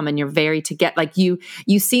calm and you're very like you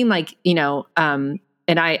seem like, and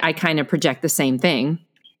I kind of project the same thing,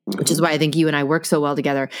 which is why I think you and I work so well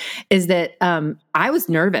together, is that I was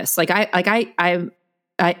nervous.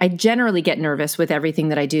 I generally get nervous with everything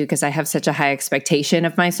that I do because I have such a high expectation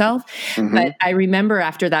of myself. But I remember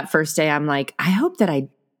after that first day, I'm like, I hope that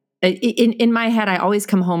in my head, I always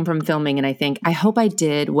come home from filming and I think, I hope I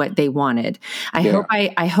did what they wanted.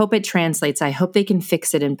 I hope it translates. I hope they can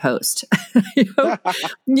fix it in post.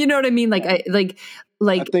 You know what I mean? I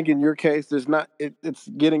think in your case, there's not, it's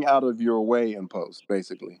getting out of your way in post,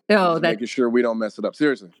 basically. Oh, that's making sure we don't mess it up.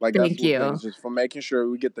 Seriously. Thank you. It's just for making sure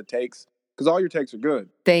we get the takes. Because all your takes are good.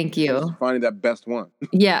 Thank you. Just finding that best one.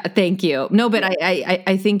 Yeah, thank you. No, but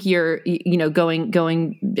I think you're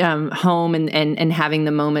going home and having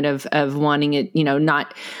the moment of wanting it,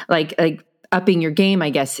 not like upping your game, I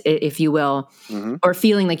guess, if you will, or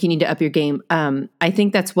feeling like you need to up your game. I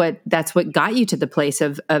think that's what got you to the place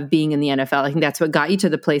of being in the NFL. I think that's what got you to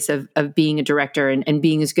the place of being a director and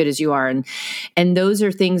being as good as you are. And those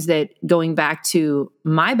are things that, going back to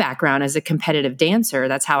my background as a competitive dancer,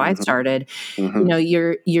 that's how I started.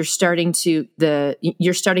 You're starting to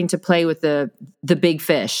play with the big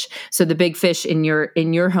fish. So the big fish in your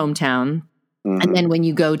hometown. And then when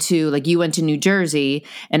you go to, you went to New Jersey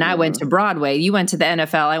and I went to Broadway, you went to the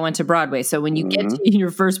NFL, I went to Broadway. So when you get to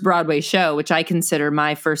your first Broadway show, which I consider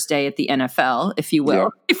my first day at the NFL, if you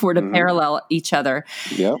will, if we're to parallel each other,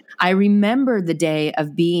 I remember the day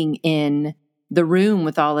of being in the room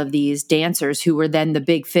with all of these dancers who were then the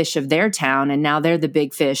big fish of their town. And now they're the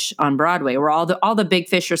big fish on Broadway, where all the big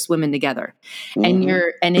fish are swimming together. And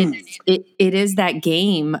it is that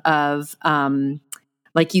game of,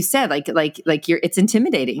 like you said, it's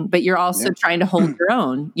intimidating, but you're also trying to hold your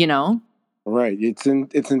own, Right. It's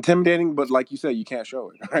intimidating, but like you said, you can't show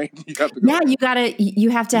it, right? You have to go Yeah, you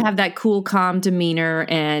have to have that cool, calm demeanor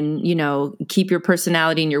and, keep your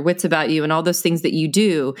personality and your wits about you and all those things that you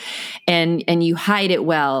do. And you hide it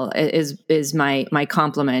well is my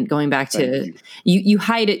compliment, going back to you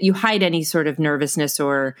hide it, you hide any sort of nervousness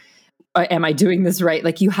or am I doing this right?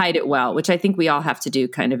 Like you hide it well, which I think we all have to do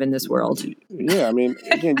kind of in this world. Yeah. I mean,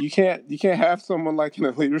 again, you can't have someone like in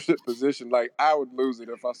a leadership position. Like I would lose it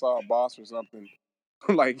if I saw a boss or something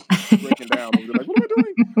like breaking down and be like, what am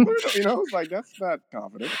I doing? It's like, that's not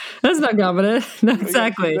confident. That's not confident. No,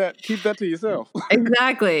 exactly. Keep that to yourself.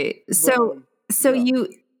 Exactly. So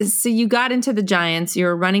you got into the Giants,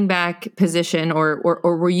 your running back position, or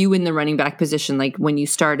were you in the running back position like when you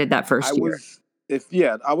started that first year?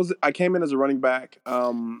 I came in as a running back.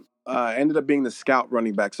 Ended up being the scout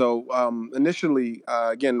running back. So initially,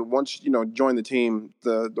 again, once join the team,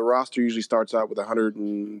 the roster usually starts out with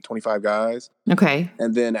 125 guys. Okay.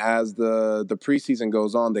 And then as the preseason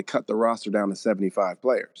goes on, they cut the roster down to 75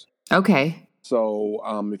 players. Okay. So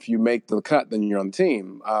if you make the cut, then you're on the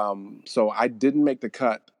team. So I didn't make the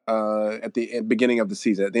cut at the beginning of the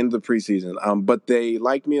season, at the end of the preseason. But they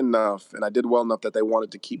liked me enough, and I did well enough that they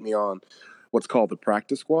wanted to keep me on what's called the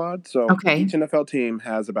practice squad. So each NFL team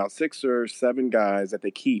has about 6 or 7 guys that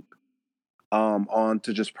they keep on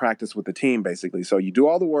to just practice with the team, basically. So you do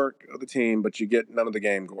all the work of the team, but you get none of the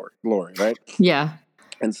game glory, right? Yeah.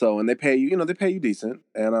 And so, they pay you, they pay you decent.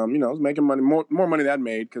 And, I was making money, more money than I'd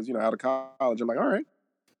made because, out of college, I'm like, all right.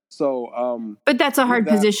 So, but that's a hard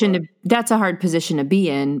position to be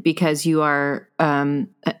in because you are, and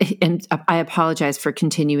I apologize for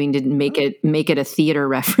continuing to make it a theater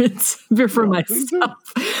reference for myself,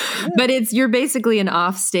 but you're basically an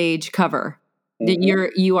offstage cover.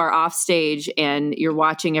 Mm-hmm. You are off stage and you're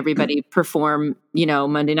watching everybody perform,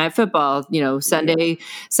 Monday Night Football, Sunday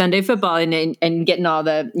football and getting all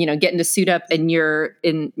the, getting to suit up and you're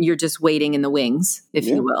just waiting in the wings, if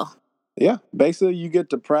you will. Yeah, basically you get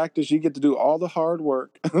to practice, you get to do all the hard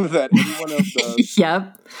work that everyone else does.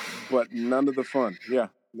 Yep. But none of the fun. Yeah.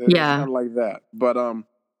 It's kind of like that. But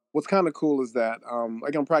what's kind of cool is that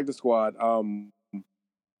like on practice squad,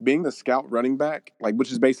 being the scout running back, like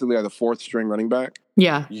which is basically like the 4th string running back.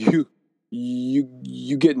 Yeah. You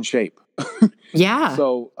get in shape. Yeah.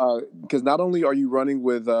 So because not only are you running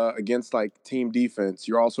with against like team defense,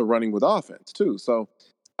 you're also running with offense too. So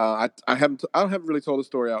I haven't really told the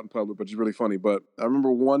story out in public, but it's really funny. But I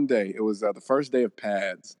remember one day, it was the first day of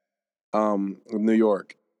pads in New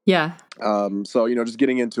York. Yeah. So, just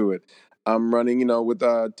getting into it. I'm running, with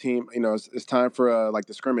a team, it's time for like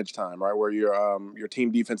the scrimmage time, right? Where your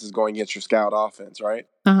team defense is going against your scout offense, right?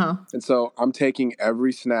 Uh-huh. And so I'm taking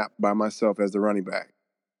every snap by myself as the running back.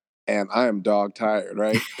 And I am dog tired,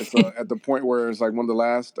 right? So at the point where it's like one of the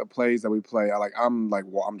last plays that we play,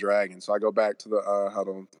 I'm dragging. So I go back to the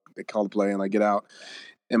huddle, they call the play, and I get out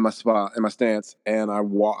in my spot, in my stance, and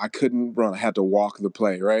I couldn't run. I had to walk the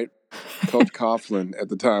play, right? Coach Coughlin at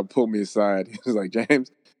the time pulled me aside. He was like,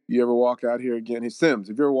 James, you ever walk out here again? Sims,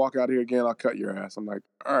 if you ever walk out here again, I'll cut your ass. I'm like,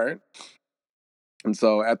 all right. And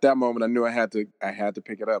so at that moment, I knew I had to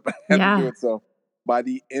pick it up. I had to do it. So by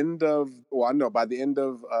the end of,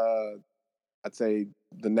 I'd say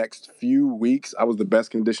the next few weeks, I was the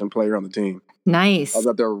best conditioned player on the team. Nice. I was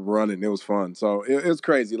out there running. It was fun. So it was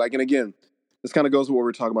crazy. Like, and again, this kind of goes to what we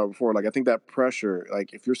were talking about before. Like, I think that pressure,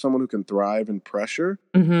 like if you're someone who can thrive in pressure,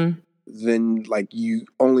 then like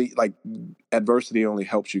adversity only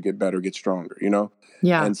helps you get better, get stronger,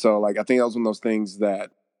 Yeah. And so like, I think that was one of those things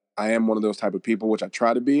that I am one of those type of people, which I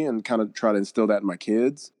try to be and kind of try to instill that in my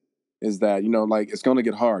kids. Is that, like, it's going to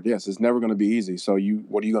get hard. Yes, it's never going to be easy. So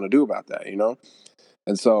what are you going to do about that,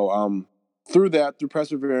 And so through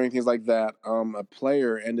persevering, things like that, a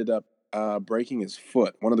player ended up breaking his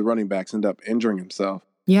foot. One of the running backs ended up injuring himself.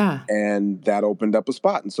 Yeah. And that opened up a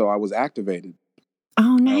spot. And so I was activated.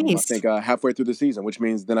 Oh, nice. I think halfway through the season, which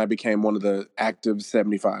means then I became one of the active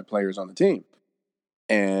 75 players on the team.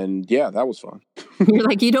 And yeah, that was fun. You're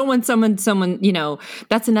like, you don't want someone,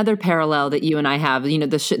 that's another parallel that you and I have.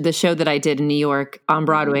 The show that I did in New York on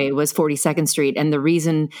Broadway was 42nd Street. And the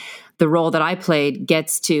reason the role that I played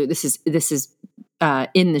gets to, this is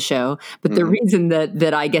in the show, but the reason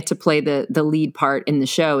that I get to play the lead part in the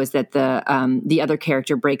show is that the other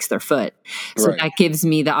character breaks their foot. So that gives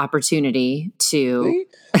me the opportunity to... See?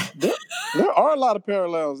 There are a lot of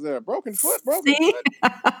parallels there. Broken foot.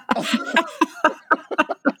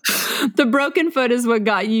 The broken foot is what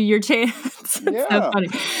got you your chance. Yeah. So funny.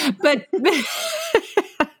 But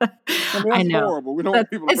I mean, that's horrible. We don't want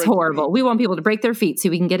people to It's horrible. We want people to break their feet so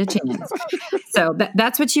we can get a chance. So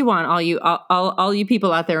that's what you want, all you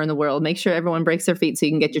people out there in the world. Make sure everyone breaks their feet so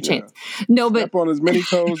you can get your chance. No, Step on as many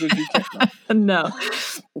toes as you can. No.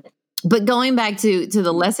 But going back to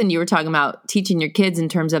the lesson you were talking about, teaching your kids in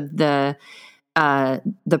terms of the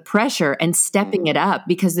pressure and stepping it up,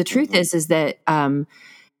 because the truth is that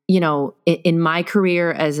in my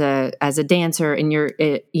career as a dancer, in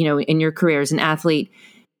your career as an athlete,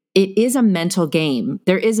 it is a mental game.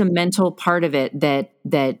 There is a mental part of it that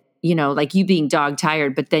like you being dog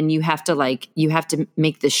tired, but then you have to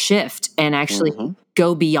make the shift and actually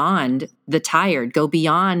go beyond the tired, go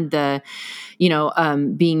beyond the,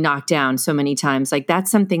 being knocked down so many times. Like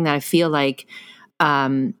that's something that I feel like,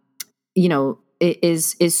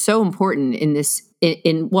 is so important in this,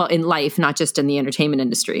 in life, not just in the entertainment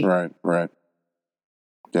industry. Right.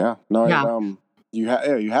 Yeah. No, yeah.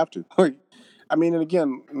 You have to. I mean, and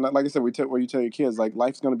again, like I said, what you tell your kids, like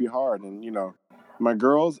life's going to be hard. And, my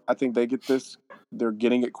girls, I think they get this, they're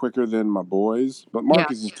getting it quicker than my boys, but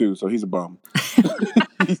Marcus is too, so he's a bum.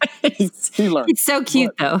 he learned. He's so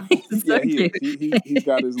cute, though. He's so cute. He's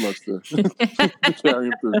got his looks to carry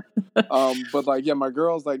him through. But my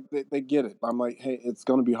girls, they get it. I'm like, hey, it's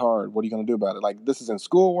going to be hard. What are you going to do about it? Like, this is in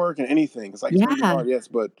schoolwork and anything. It's like, it's going to be hard, yes,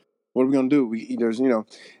 but what are we going to do? There's,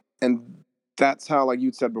 and that's how, like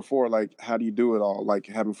you'd said before, like, how do you do it all? Like,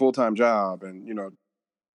 having a full-time job and,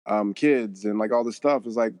 kids and like all this stuff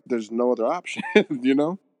is like, there's no other option,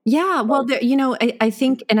 Yeah. Well, I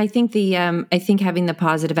think having the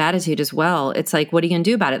positive attitude as well, it's like, what are you going to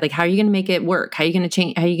do about it? Like, how are you going to make it work? How are you going to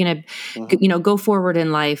change? How are you going to, go forward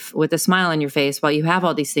in life with a smile on your face while you have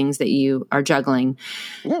all these things that you are juggling?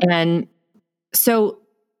 Yeah. And so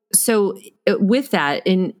with that,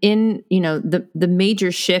 in the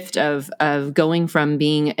major shift of going from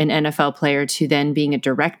being an NFL player to then being a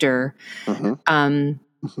director,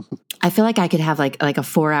 I feel like I could have like a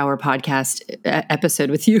 4-hour podcast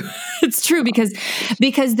episode with you. It's true because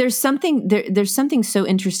there's something so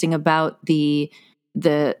interesting about the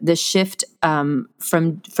shift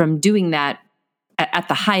from doing that at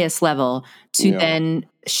the highest level to then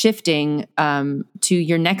shifting to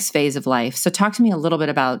your next phase of life. So talk to me a little bit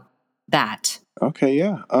about that. Okay,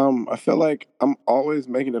 yeah. I feel like I'm always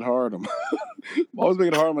making it hard. I'm always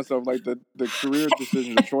making it hard on myself. Like the career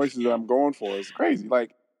decision, the choices that I'm going for is crazy.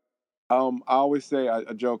 Like, I always say I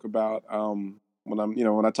joke about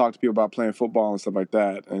when I talk to people about playing football and stuff like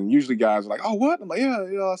that, and usually guys are like, "Oh, what?" I'm like, "Yeah,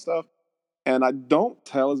 all that stuff," and I don't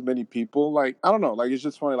tell as many people. Like, I don't know. Like, it's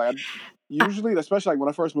just funny. Like, usually, especially like when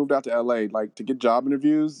I first moved out to LA, like to get job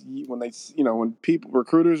interviews, when they, when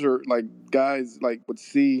recruiters or like guys like would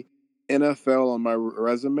see NFL on my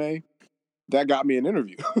resume, that got me an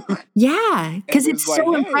interview. Yeah, because it's like,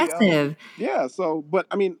 so impressive. Yeah, so, but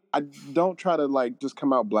I mean, I don't try to like just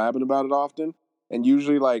come out blabbing about it often. And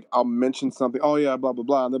usually like I'll mention something, oh yeah, blah, blah,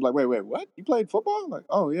 blah. And they're like, wait, what? You played football? I'm like,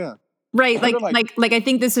 oh yeah. Right. Like I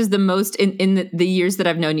think this is the most in the years that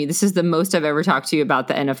I've known you, this is the most I've ever talked to you about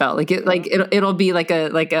the NFL. It'll be like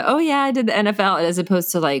a oh yeah, I did the NFL, as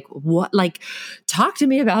opposed to like, what, like talk to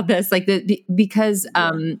me about this. Because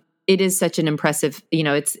it is such an impressive,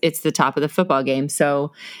 it's the top of the football game.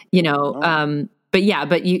 So, but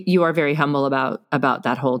you are very humble about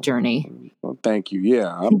that whole journey. Well, thank you.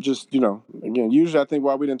 Yeah. I'm just, again, usually I think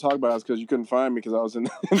why we didn't talk about it is because you couldn't find me because I was in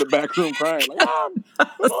the back room crying. Like,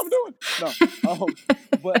 what am I doing? No.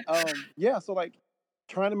 Yeah. So like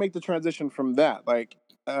trying to make the transition from that, like,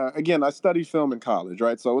 again, I studied film in college,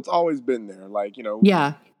 right? So it's always been there. Like,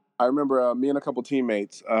 yeah. I remember me and a couple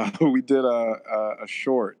teammates, we did a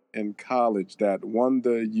short in college that won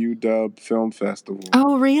the UW Film Festival.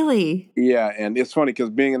 Oh, really? Yeah, and it's funny because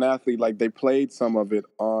being an athlete, like they played some of it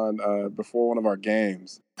on before one of our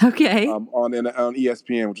games. Okay. On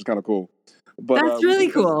ESPN, which is kind of cool. But that's really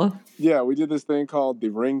cool. Yeah, we did this thing called The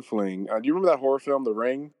Ring Fling. Do you remember that horror film, The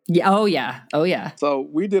Ring? Yeah. Oh yeah. So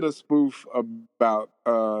we did a spoof about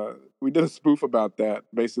that,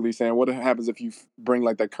 basically saying what happens if you bring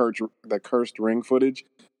like that cursed ring footage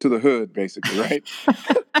to the hood, basically, right?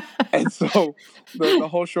 And so the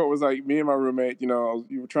whole short was like me and my roommate. You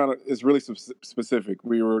were trying to. It's really specific.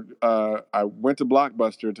 We were. I went to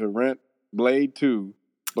Blockbuster to rent Blade 2.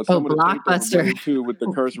 But Blockbuster Blade 2 with the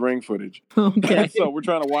cursed ring footage. Okay. So we're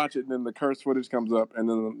trying to watch it, and then the cursed footage comes up, and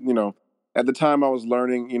then at the time I was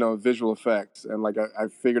learning visual effects, and like I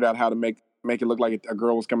figured out how to make it look like a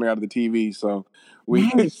girl was coming out of the TV. So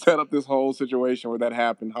we set up this whole situation where that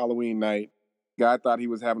happened Halloween night. Guy thought he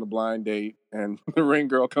was having a blind date, and the ring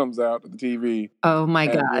girl comes out of the TV. Oh my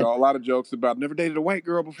God! A lot of jokes about never dated a white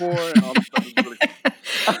girl before, and all this stuff.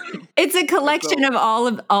 It's a collection of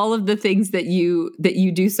all of the things that you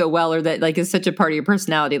do so well, or that like is such a part of your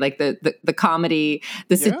personality, like the comedy,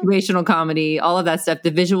 the situational comedy, all of that stuff,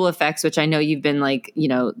 the visual effects, which I know you've been like,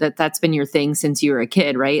 that's been your thing since you were a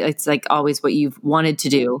kid, right? It's like always what you've wanted to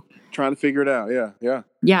do. Trying to figure it out.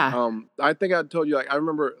 Yeah. I think I told you, like, I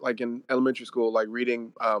remember like in elementary school, like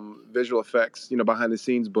reading visual effects, behind the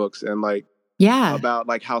scenes books, and like about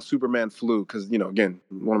like how Superman flew, because again,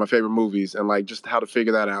 one of my favorite movies, and like just how to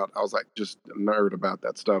figure that out. I was like just a nerd about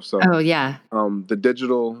that stuff. So the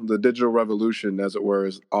digital revolution, as it were,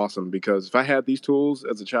 is awesome, because if I had these tools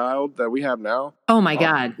as a child that we have now, oh my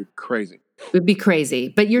God, it'd be crazy. It would be crazy,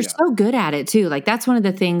 but you're so good at it too. Like that's one of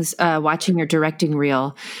the things, watching your directing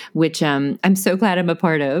reel, which I'm so glad I'm a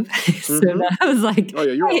part of. So I was like, oh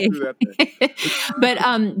yeah, you're all through that thing.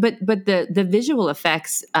 but the visual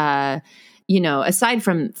effects, aside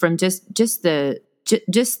from just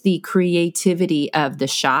the creativity of the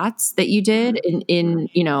shots that you did in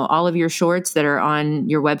all of your shorts that are on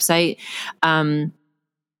your website,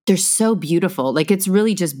 they're so beautiful. Like it's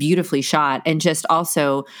really just beautifully shot, and just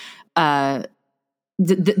also the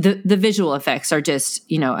visual effects are just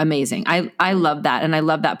amazing. I love that, and I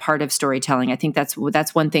love that part of storytelling. I think that's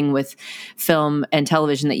one thing with film and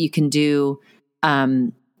television that you can do,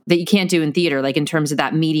 that you can't do in theater, like in terms of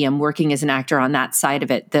that medium, working as an actor on that side of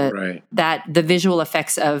it. The visual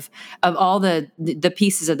effects of all the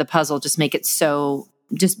pieces of the puzzle just make it so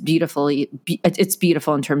just beautifully. It's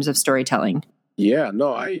beautiful in terms of storytelling. Yeah,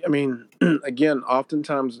 no, I mean, again,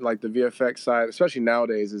 oftentimes like the VFX side, especially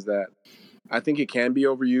nowadays, is that I think it can be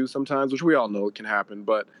overused sometimes, which we all know it can happen.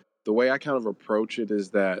 But the way I kind of approach it is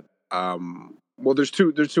that, there's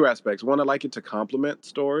two aspects. One, I like it to complement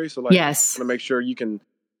story. So like, I want to make sure you can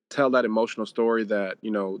tell that emotional story that,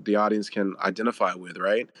 the audience can identify with,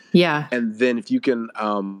 right? Yeah. And then if you can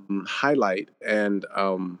highlight and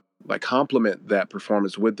like complement that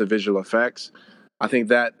performance with the visual effects, I think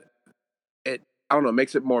that it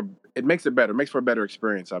makes it better. It makes for a better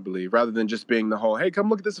experience, I believe, rather than just being the whole, hey, come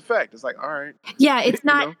look at this effect. It's like, all right. Yeah, it's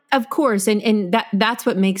not, of course. And that's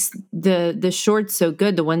what makes the shorts so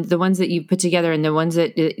good. The ones that you put together and the ones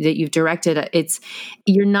that you've directed,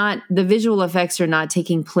 the visual effects are not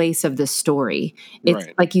taking place of the story. It's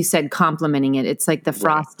like you said, complementing it. It's like the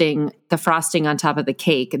frosting on top of the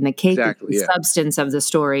cake, and the cake is the substance of the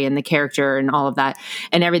story and the character and all of that.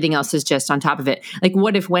 And everything else is just on top of it. Like,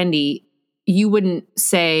 What If Wendy, you wouldn't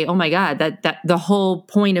say, oh my God, that the whole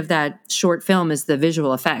point of that short film is the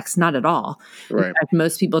visual effects. Not at all. Right. In fact,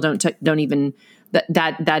 most people don't even,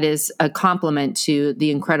 that is a compliment to the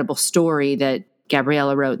incredible story that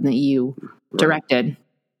Gabriella wrote and that you directed.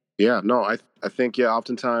 Yeah, no, I think,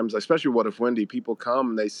 oftentimes, especially What If Wendy, people come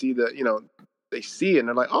and they see that, they see it and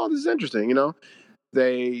they're like, oh, this is interesting.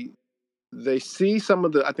 They see some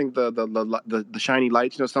of I think the shiny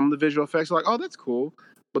lights, some of the visual effects are like, oh, that's cool.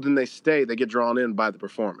 But then they get drawn in by the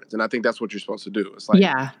performance. And I think that's what you're supposed to do. It's like,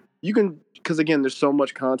 you can, because again, there's so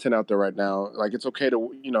much content out there right now. Like, it's okay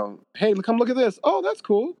to, hey, come look at this. Oh, that's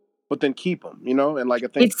cool. But then keep them, and like, I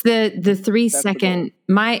think it's the 3 second,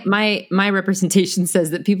 my representation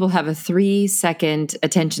says that people have a 3 second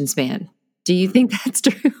attention span. Do you think that's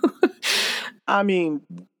true? I mean,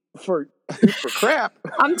 for crap.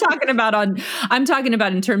 I'm talking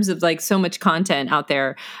about in terms of like so much content out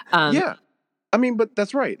there. Yeah. I mean, but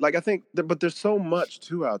that's right. Like, I think, but there's so much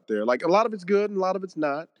too out there. Like, a lot of it's good and a lot of it's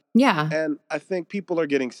not. Yeah. And I think people are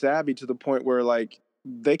getting savvy to the point where, like,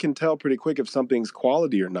 they can tell pretty quick if something's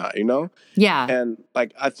quality or not, Yeah. And,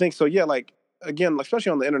 like, I think so, yeah, like, again,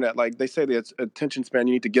 especially on the internet, like, they say that attention span,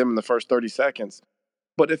 you need to give them the first 30 seconds.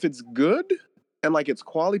 But if it's good and, like, it's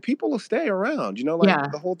quality, people will stay around,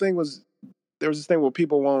 the whole thing was, there was this thing where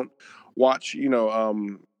people won't watch,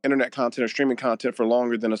 internet content or streaming content for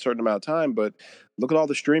longer than a certain amount of time, but look at all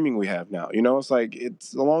the streaming we have now. It's like,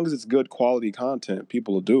 it's, as long as it's good quality content,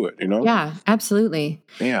 people will do it. Yeah, absolutely.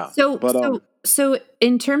 Yeah. So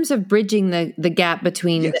in terms of bridging the gap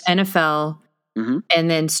between the NFL and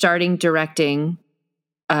then starting directing,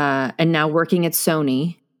 and now working at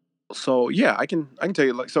Sony. So yeah, I can tell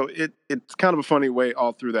you, like, so it's kind of a funny way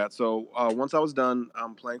all through that. So once I was done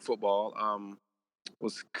playing football,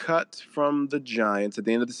 was cut from the Giants at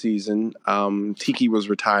the end of the season. Tiki was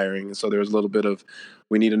retiring, so there was a little bit of,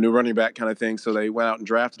 we need a new running back kind of thing. So they went out and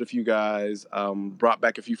drafted a few guys, brought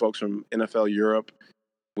back a few folks from NFL Europe,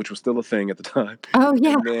 which was still a thing at the time. Oh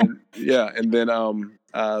yeah. And then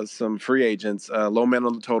some free agents, low man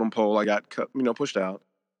on the totem pole. I got cut, pushed out,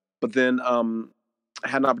 but then I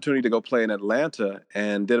had an opportunity to go play in Atlanta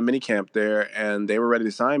and did a mini camp there, and they were ready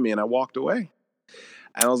to sign me, and I walked away.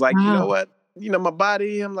 And I was like, You know what? my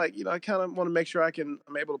body, I'm like, I kind of want to make sure I'm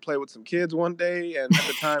able to play with some kids one day. And at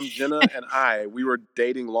the time, Jenna and we were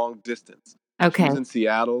dating long distance. Okay. She was in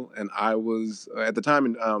Seattle, and I was at the time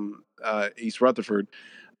in East Rutherford,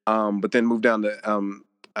 but then moved down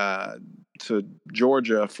to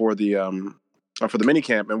Georgia for the mini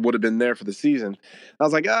camp, and would have been there for the season. I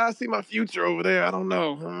was like, I see my future over there. I don't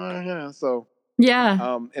know. So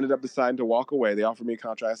ended up deciding to walk away. They offered me a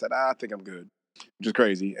contract. I said, I think I'm good, which is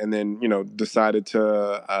crazy. And then, decided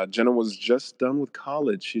to, Jenna was just done with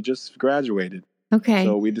college. She just graduated. Okay.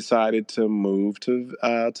 So we decided to move to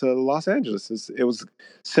Los Angeles. It was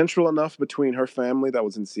central enough between her family that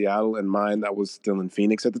was in Seattle and mine that was still in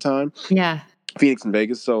Phoenix at the time. Yeah. Phoenix and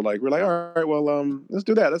Vegas. So like, we're like, all right, well, let's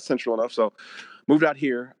do that. That's central enough. So moved out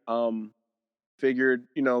here. Figured,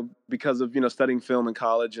 because of, studying film in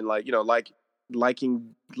college and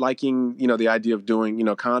liking, the idea of doing,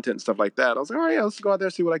 content and stuff like that. I was like, all right, yeah, let's go out there,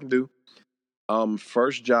 see what I can do.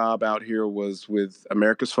 First job out here was with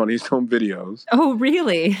America's Funniest Home Videos. Oh,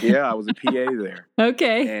 really? Yeah, I was a PA there.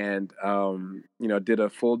 Okay. And, did a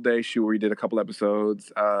full day shoot where we did a couple episodes.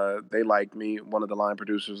 They liked me. One of the line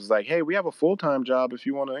producers was like, hey, we have a full-time job if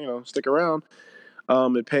you want to, stick around.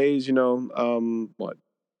 It pays, what,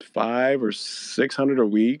 $500 or $600 a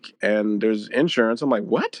week, and there's insurance. I'm like,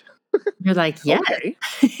 what? You're like, yeah. Okay.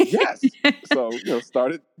 Yes. So,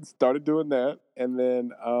 started doing that. And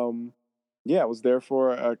then, I was there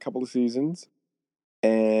for a couple of seasons,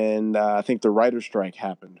 and I think the writer's strike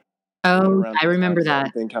happened. Oh, I remember that.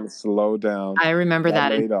 Everything kind of slowed down. I remember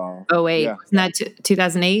that. Laid off. Oh, wait. Yeah. Wasn't that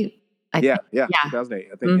 2008? Yeah, 2008.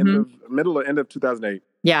 I think end of 2008.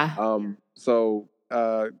 Yeah. So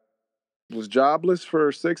was jobless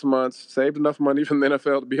for 6 months, saved enough money from the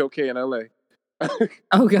NFL to be okay in LA.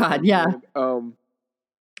 Oh God, yeah. And,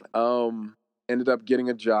 ended up getting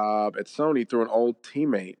a job at Sony through an old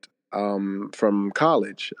teammate from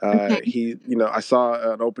college. He, I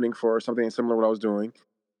saw an opening for something similar to what I was doing,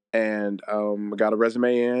 and got a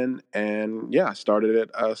resume in, and I started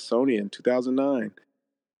at Sony in 2009,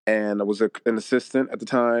 and I was an assistant at the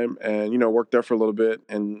time, and worked there for a little bit,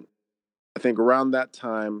 and I think around that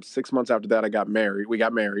time, 6 months after that, I got married. We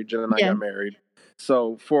got married. Jen and I got married.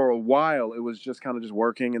 So for a while, it was just kind of just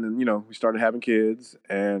working, and then we started having kids,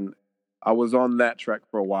 and I was on that track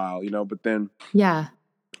for a while, but then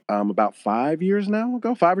about 5 years now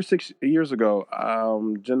ago, 5 or 6 years ago,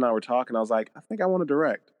 Jen and I were talking. I was like, I think I want to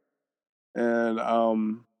direct, and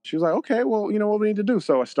she was like, okay, well, what we need to do.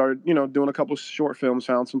 So I started, doing a couple of short films.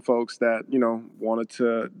 Found some folks that wanted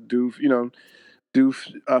to do,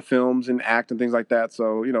 films and act and things like that.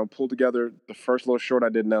 So, pulled together the first little short I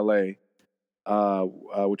did in LA,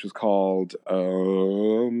 which was called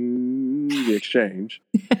The Exchange.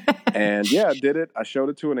 And did it. I showed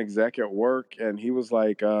it to an exec at work, and he was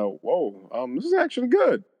like, whoa, this is actually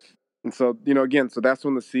good. And so, again, so that's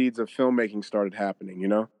when the seeds of filmmaking started happening,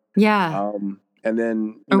 Yeah. And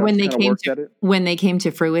then when they came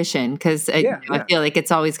to fruition, because I feel like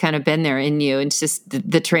it's always kind of been there in you. It's just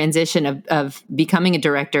the transition of becoming a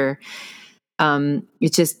director.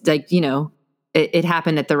 It's just like it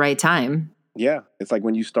happened at the right time. Yeah, it's like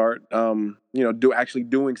when you start, actually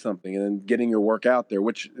doing something and then getting your work out there,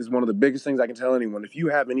 which is one of the biggest things I can tell anyone. If you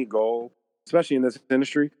have any goal, especially in this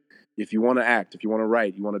industry, if you want to act, if you want to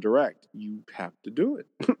write, you want to direct, you have to do it.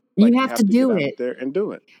 You have to do it. There and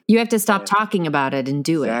do it. You have to stop talking about it and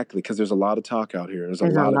do it. Exactly, because there's a lot of talk out here. There's a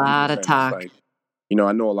lot of talk. Like,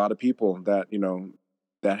 I know a lot of people that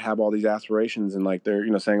that have all these aspirations, and like they're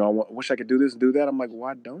saying, "Oh, I wish I could do this and do that." I'm like,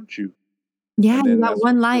 why don't you? Yeah, you got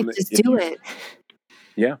one life. Just do it.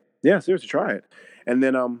 Yeah, seriously, try it. And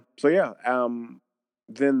then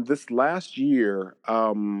then this last year,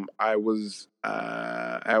 I was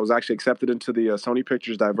actually accepted into the Sony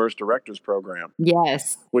Pictures Diverse Directors Program.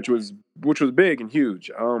 Yes, which was big and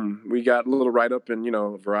huge. We got a little write up in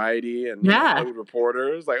Variety and Hollywood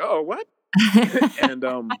Reporters. Like, oh, what?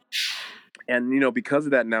 and because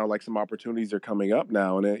of that, now like some opportunities are coming up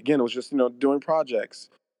now. And again, it was just doing projects.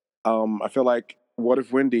 I feel like What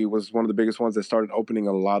If Wendy was one of the biggest ones that started opening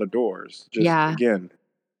a lot of doors. Again,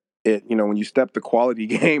 it when you step the quality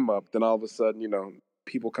game up, then all of a sudden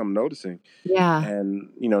people come noticing. Yeah.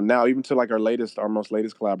 And now even to like our most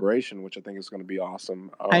latest collaboration, which I think is going to be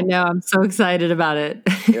awesome. I know, I'm so excited about it.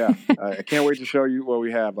 Yeah, I can't wait to show you what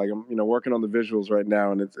we have. Like I'm working on the visuals right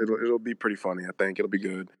now, and it'll be pretty funny. I think it'll be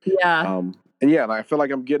good. Yeah. And I feel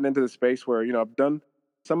like I'm getting into the space where I've done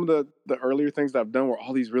some of the earlier things that I've done were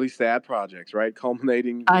all these really sad projects, right?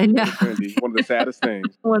 Culminating I know. Wendy, one of the saddest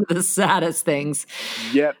things. One of the saddest things.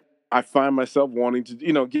 Yet I find myself wanting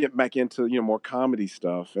to, get back into, more comedy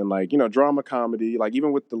stuff and like, drama comedy, like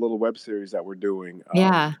even with the little web series that we're doing.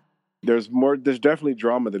 Yeah. There's definitely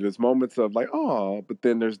drama there. There's moments of like, oh, but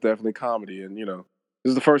then there's definitely comedy. And, this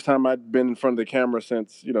is the first time I'd been in front of the camera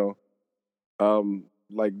since,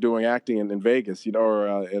 like doing acting in Vegas,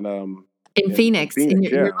 or in Phoenix, in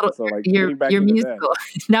yeah. So like getting back into musical.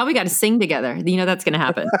 Now we got to sing together. That's going to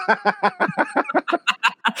happen.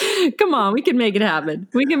 Come on, we can make it happen.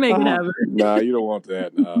 We can make it happen. Nah, you don't want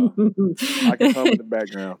that. I can hum in the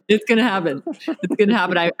background. It's going to happen. It's going to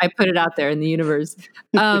happen. I put it out there in the universe.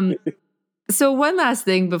 So one last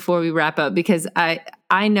thing before we wrap up, because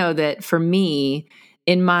I know that for me,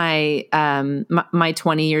 in my my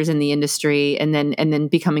 20 years in the industry, and then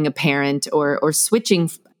becoming a parent or switching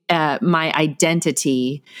my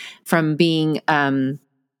identity from being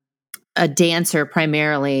a dancer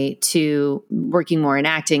primarily to working more in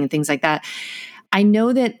acting and things like that, I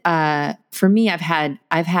know that for me, I've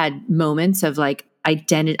had moments of like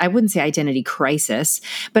identity. I wouldn't say identity crisis,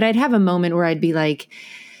 but I'd have a moment where I'd be like,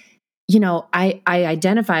 I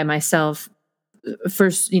identify myself for,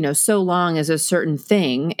 so long as a certain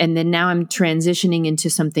thing. And then now I'm transitioning into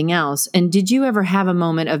something else. And did you ever have a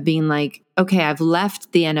moment of being like, okay, I've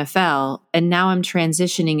left the NFL and now I'm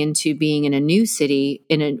transitioning into being in a new city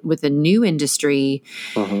with a new industry,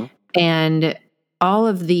 and all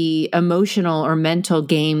of the emotional or mental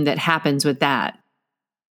game that happens with that?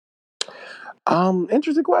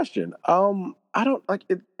 Interesting question. I don't like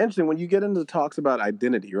it. Interesting when you get into talks about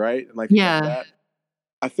identity, right? And like, that,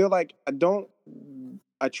 I feel like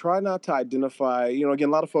I try not to identify, again,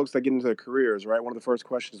 a lot of folks that get into their careers, right? One of the first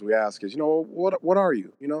questions we ask is, what are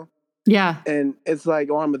you, Yeah. And it's like,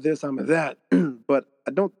 oh, I'm a this, I'm a that. But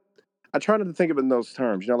I try not to think of it in those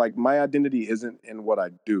terms, like my identity isn't in what I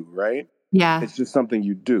do, right? Yeah. It's just something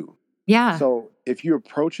you do. Yeah. So if you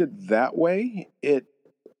approach it that way, it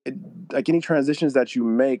like any transitions that you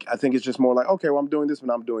make, I think it's just more like, okay, well, I'm doing this when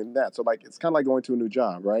I'm doing that. So like, it's kind of like going to a new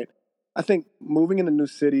job, right? I think moving into new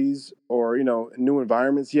cities or, new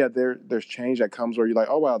environments, there's change that comes where you're like,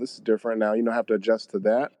 oh, wow, this is different now. Have to adjust to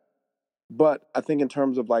that. But I think in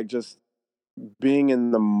terms of like just being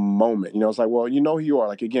in the moment, it's like, well, who you are.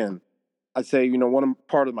 Like, again, I'd say, one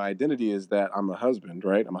part of my identity is that I'm a husband,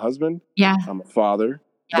 right? I'm a husband. Yeah. I'm a father.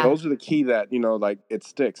 Yeah. Those are the key that, like it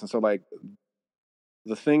sticks. And so like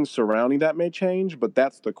the things surrounding that may change, but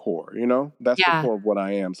that's the core, that's the core of what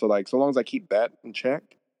I am. So like, so long as I keep that in check,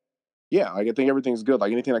 like I think everything's good.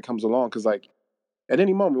 Like anything that comes along, because like at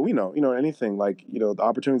any moment, we know, anything like, the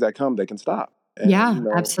opportunities that come, they can stop. And,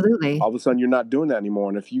 absolutely. All of a sudden you're not doing that anymore.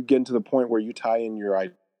 And if you get into the point where you tie in your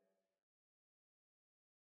identity.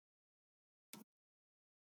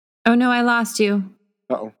 Oh no, I lost you.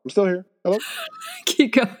 Uh-oh, I'm still here. Hello?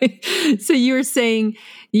 Keep going. So you were saying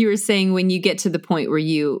when you get to the point where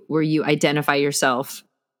you identify yourself.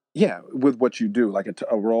 Yeah, with what you do, like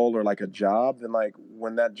a role or like a job, then like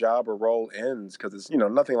when that job or role ends, because it's,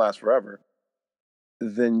 nothing lasts forever,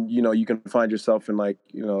 then, you can find yourself in like,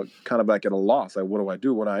 kind of like at a loss. Like, what do I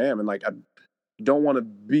do? What I am? And like, I don't want to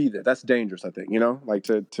be there. That's dangerous, I think, like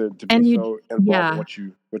to be so involved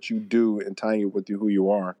in what you do and tying it with who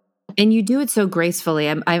you are. And you do it so gracefully.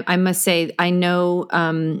 I must say, I know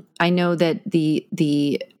that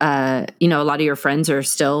the a lot of your friends are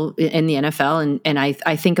still in the NFL, and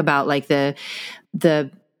I think about like the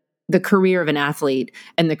career of an athlete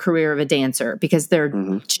and the career of a dancer, because they're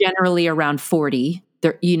generally around 40.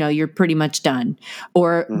 You're pretty much done,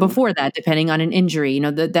 or before that, depending on an injury,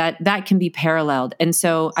 that can be paralleled. And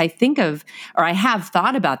so I have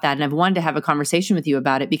thought about that, and I've wanted to have a conversation with you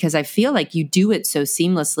about it, because I feel like you do it so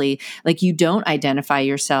seamlessly. Like you don't identify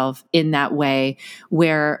yourself in that way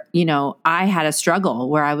where, I had a struggle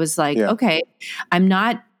where I was like, okay, I'm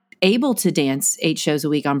not able to dance 8 shows a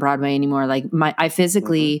week on Broadway anymore. Like I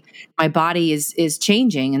physically, my body is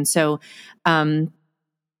changing. And so,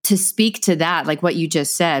 to speak to that, like what you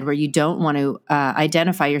just said, where you don't want to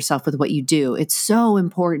identify yourself with what you do, it's so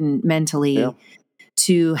important mentally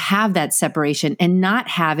to have that separation and not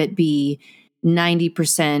have it be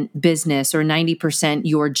 90% business or 90%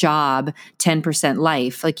 your job, 10%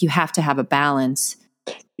 life. Like you have to have a balance.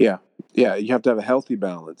 Yeah. You have to have a healthy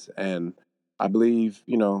balance. And I believe,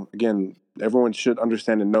 again, everyone should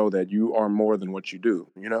understand and know that you are more than what you do,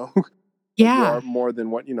 You are more than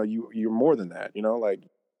what, you're more than that, like,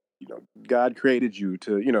 God created you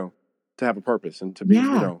to, to have a purpose and to be,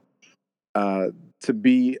 to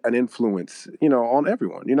be an influence, on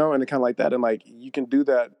everyone, and kind of like that. And like, you can do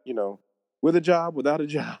that, with a job, without a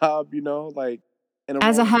job, like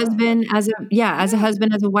as a husband, as a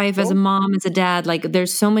husband, as a wife, as a mom, as a dad, like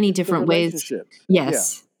there's so many different ways.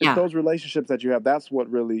 Yes. it's those relationships that you have. That's what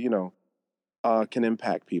really, can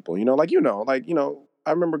impact people.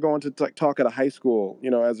 I remember going to talk at a high school,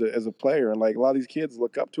 as a player, and like a lot of these kids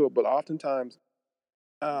look up to it. But oftentimes,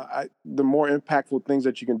 the more impactful things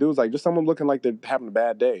that you can do is like just someone looking like they're having a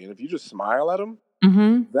bad day, and if you just smile at them,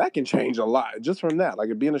 that can change a lot just from that.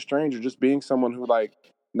 Like being a stranger, just being someone who like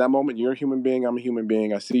in that moment you're a human being, I'm a human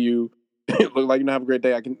being. I see you. It look like you have a great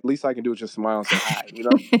day. Least I can do is just smile and say hi.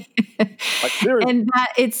 Like seriously.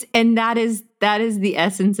 And that is the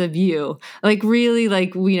essence of you. Like really,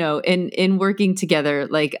 like in working together.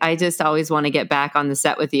 Like I just always want to get back on the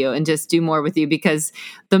set with you and just do more with you, because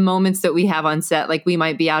the moments that we have on set, like we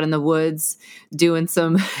might be out in the woods doing a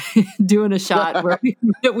shot where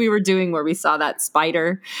we were doing where we saw that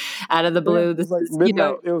spider out of the blue. It was like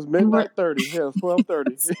midnight. It was midnight 30. Yeah, it was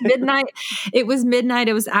 12:30. Midnight. It was midnight.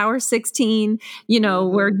 It was hour 16.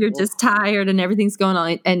 Where you're just tired and everything's going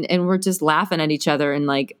on, and we're just laughing at each other and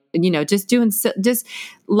like just doing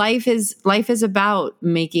life is about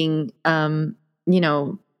making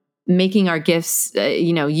making our gifts,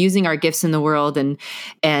 using our gifts in the world and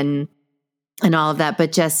all of that.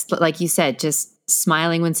 But just like you said, just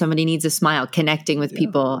smiling when somebody needs a smile, connecting with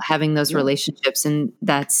people, having those relationships. And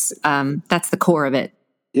that's the core of it.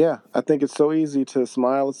 Yeah. I think it's so easy to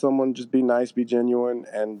smile at someone, just be nice, be genuine,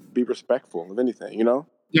 and be respectful of anything,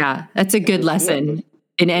 Yeah. That's a good lesson.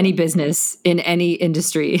 In any business, in any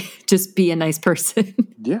industry, just be a nice person.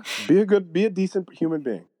 Yeah. Be a decent human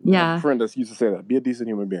being. Yeah. My friend used to say that. Be a decent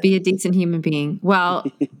human being. Be a decent human being. Well,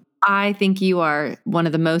 I think you are one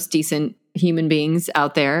of the most decent human beings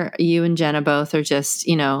out there. You and Jenna both are just,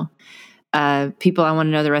 people I want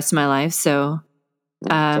to know the rest of my life. So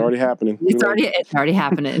it's already happening. It's already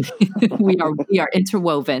happening. we are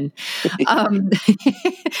interwoven.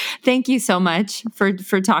 Thank you so much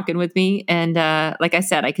for talking with me. And like I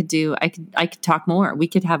said, I could talk more. We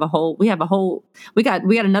got another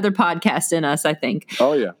podcast in us, I think.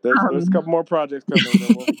 Oh yeah, there's a couple more projects coming.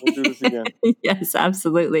 We'll do this again. Yes,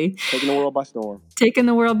 absolutely. Taking the world by storm. Taking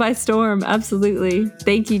the world by storm. Absolutely.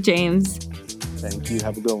 Thank you, James. Thank you.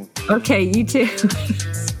 Have a good one. Okay, you too.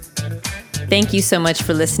 Thank you so much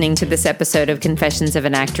for listening to this episode of Confessions of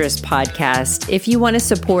an Actress podcast. If you want to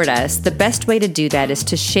support us, the best way to do that is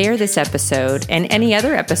to share this episode and any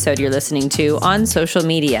other episode you're listening to on social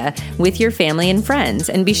media with your family and friends.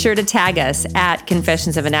 And be sure to tag us at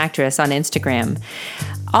Confessions of an Actress on Instagram.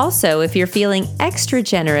 Also, if you're feeling extra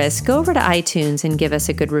generous, go over to iTunes and give us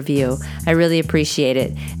a good review. I really appreciate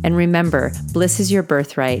it. And remember, bliss is your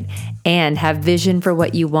birthright. And have vision for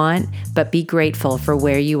what you want, but be grateful for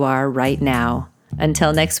where you are right now.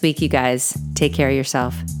 Until next week, you guys, take care of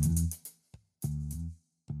yourself.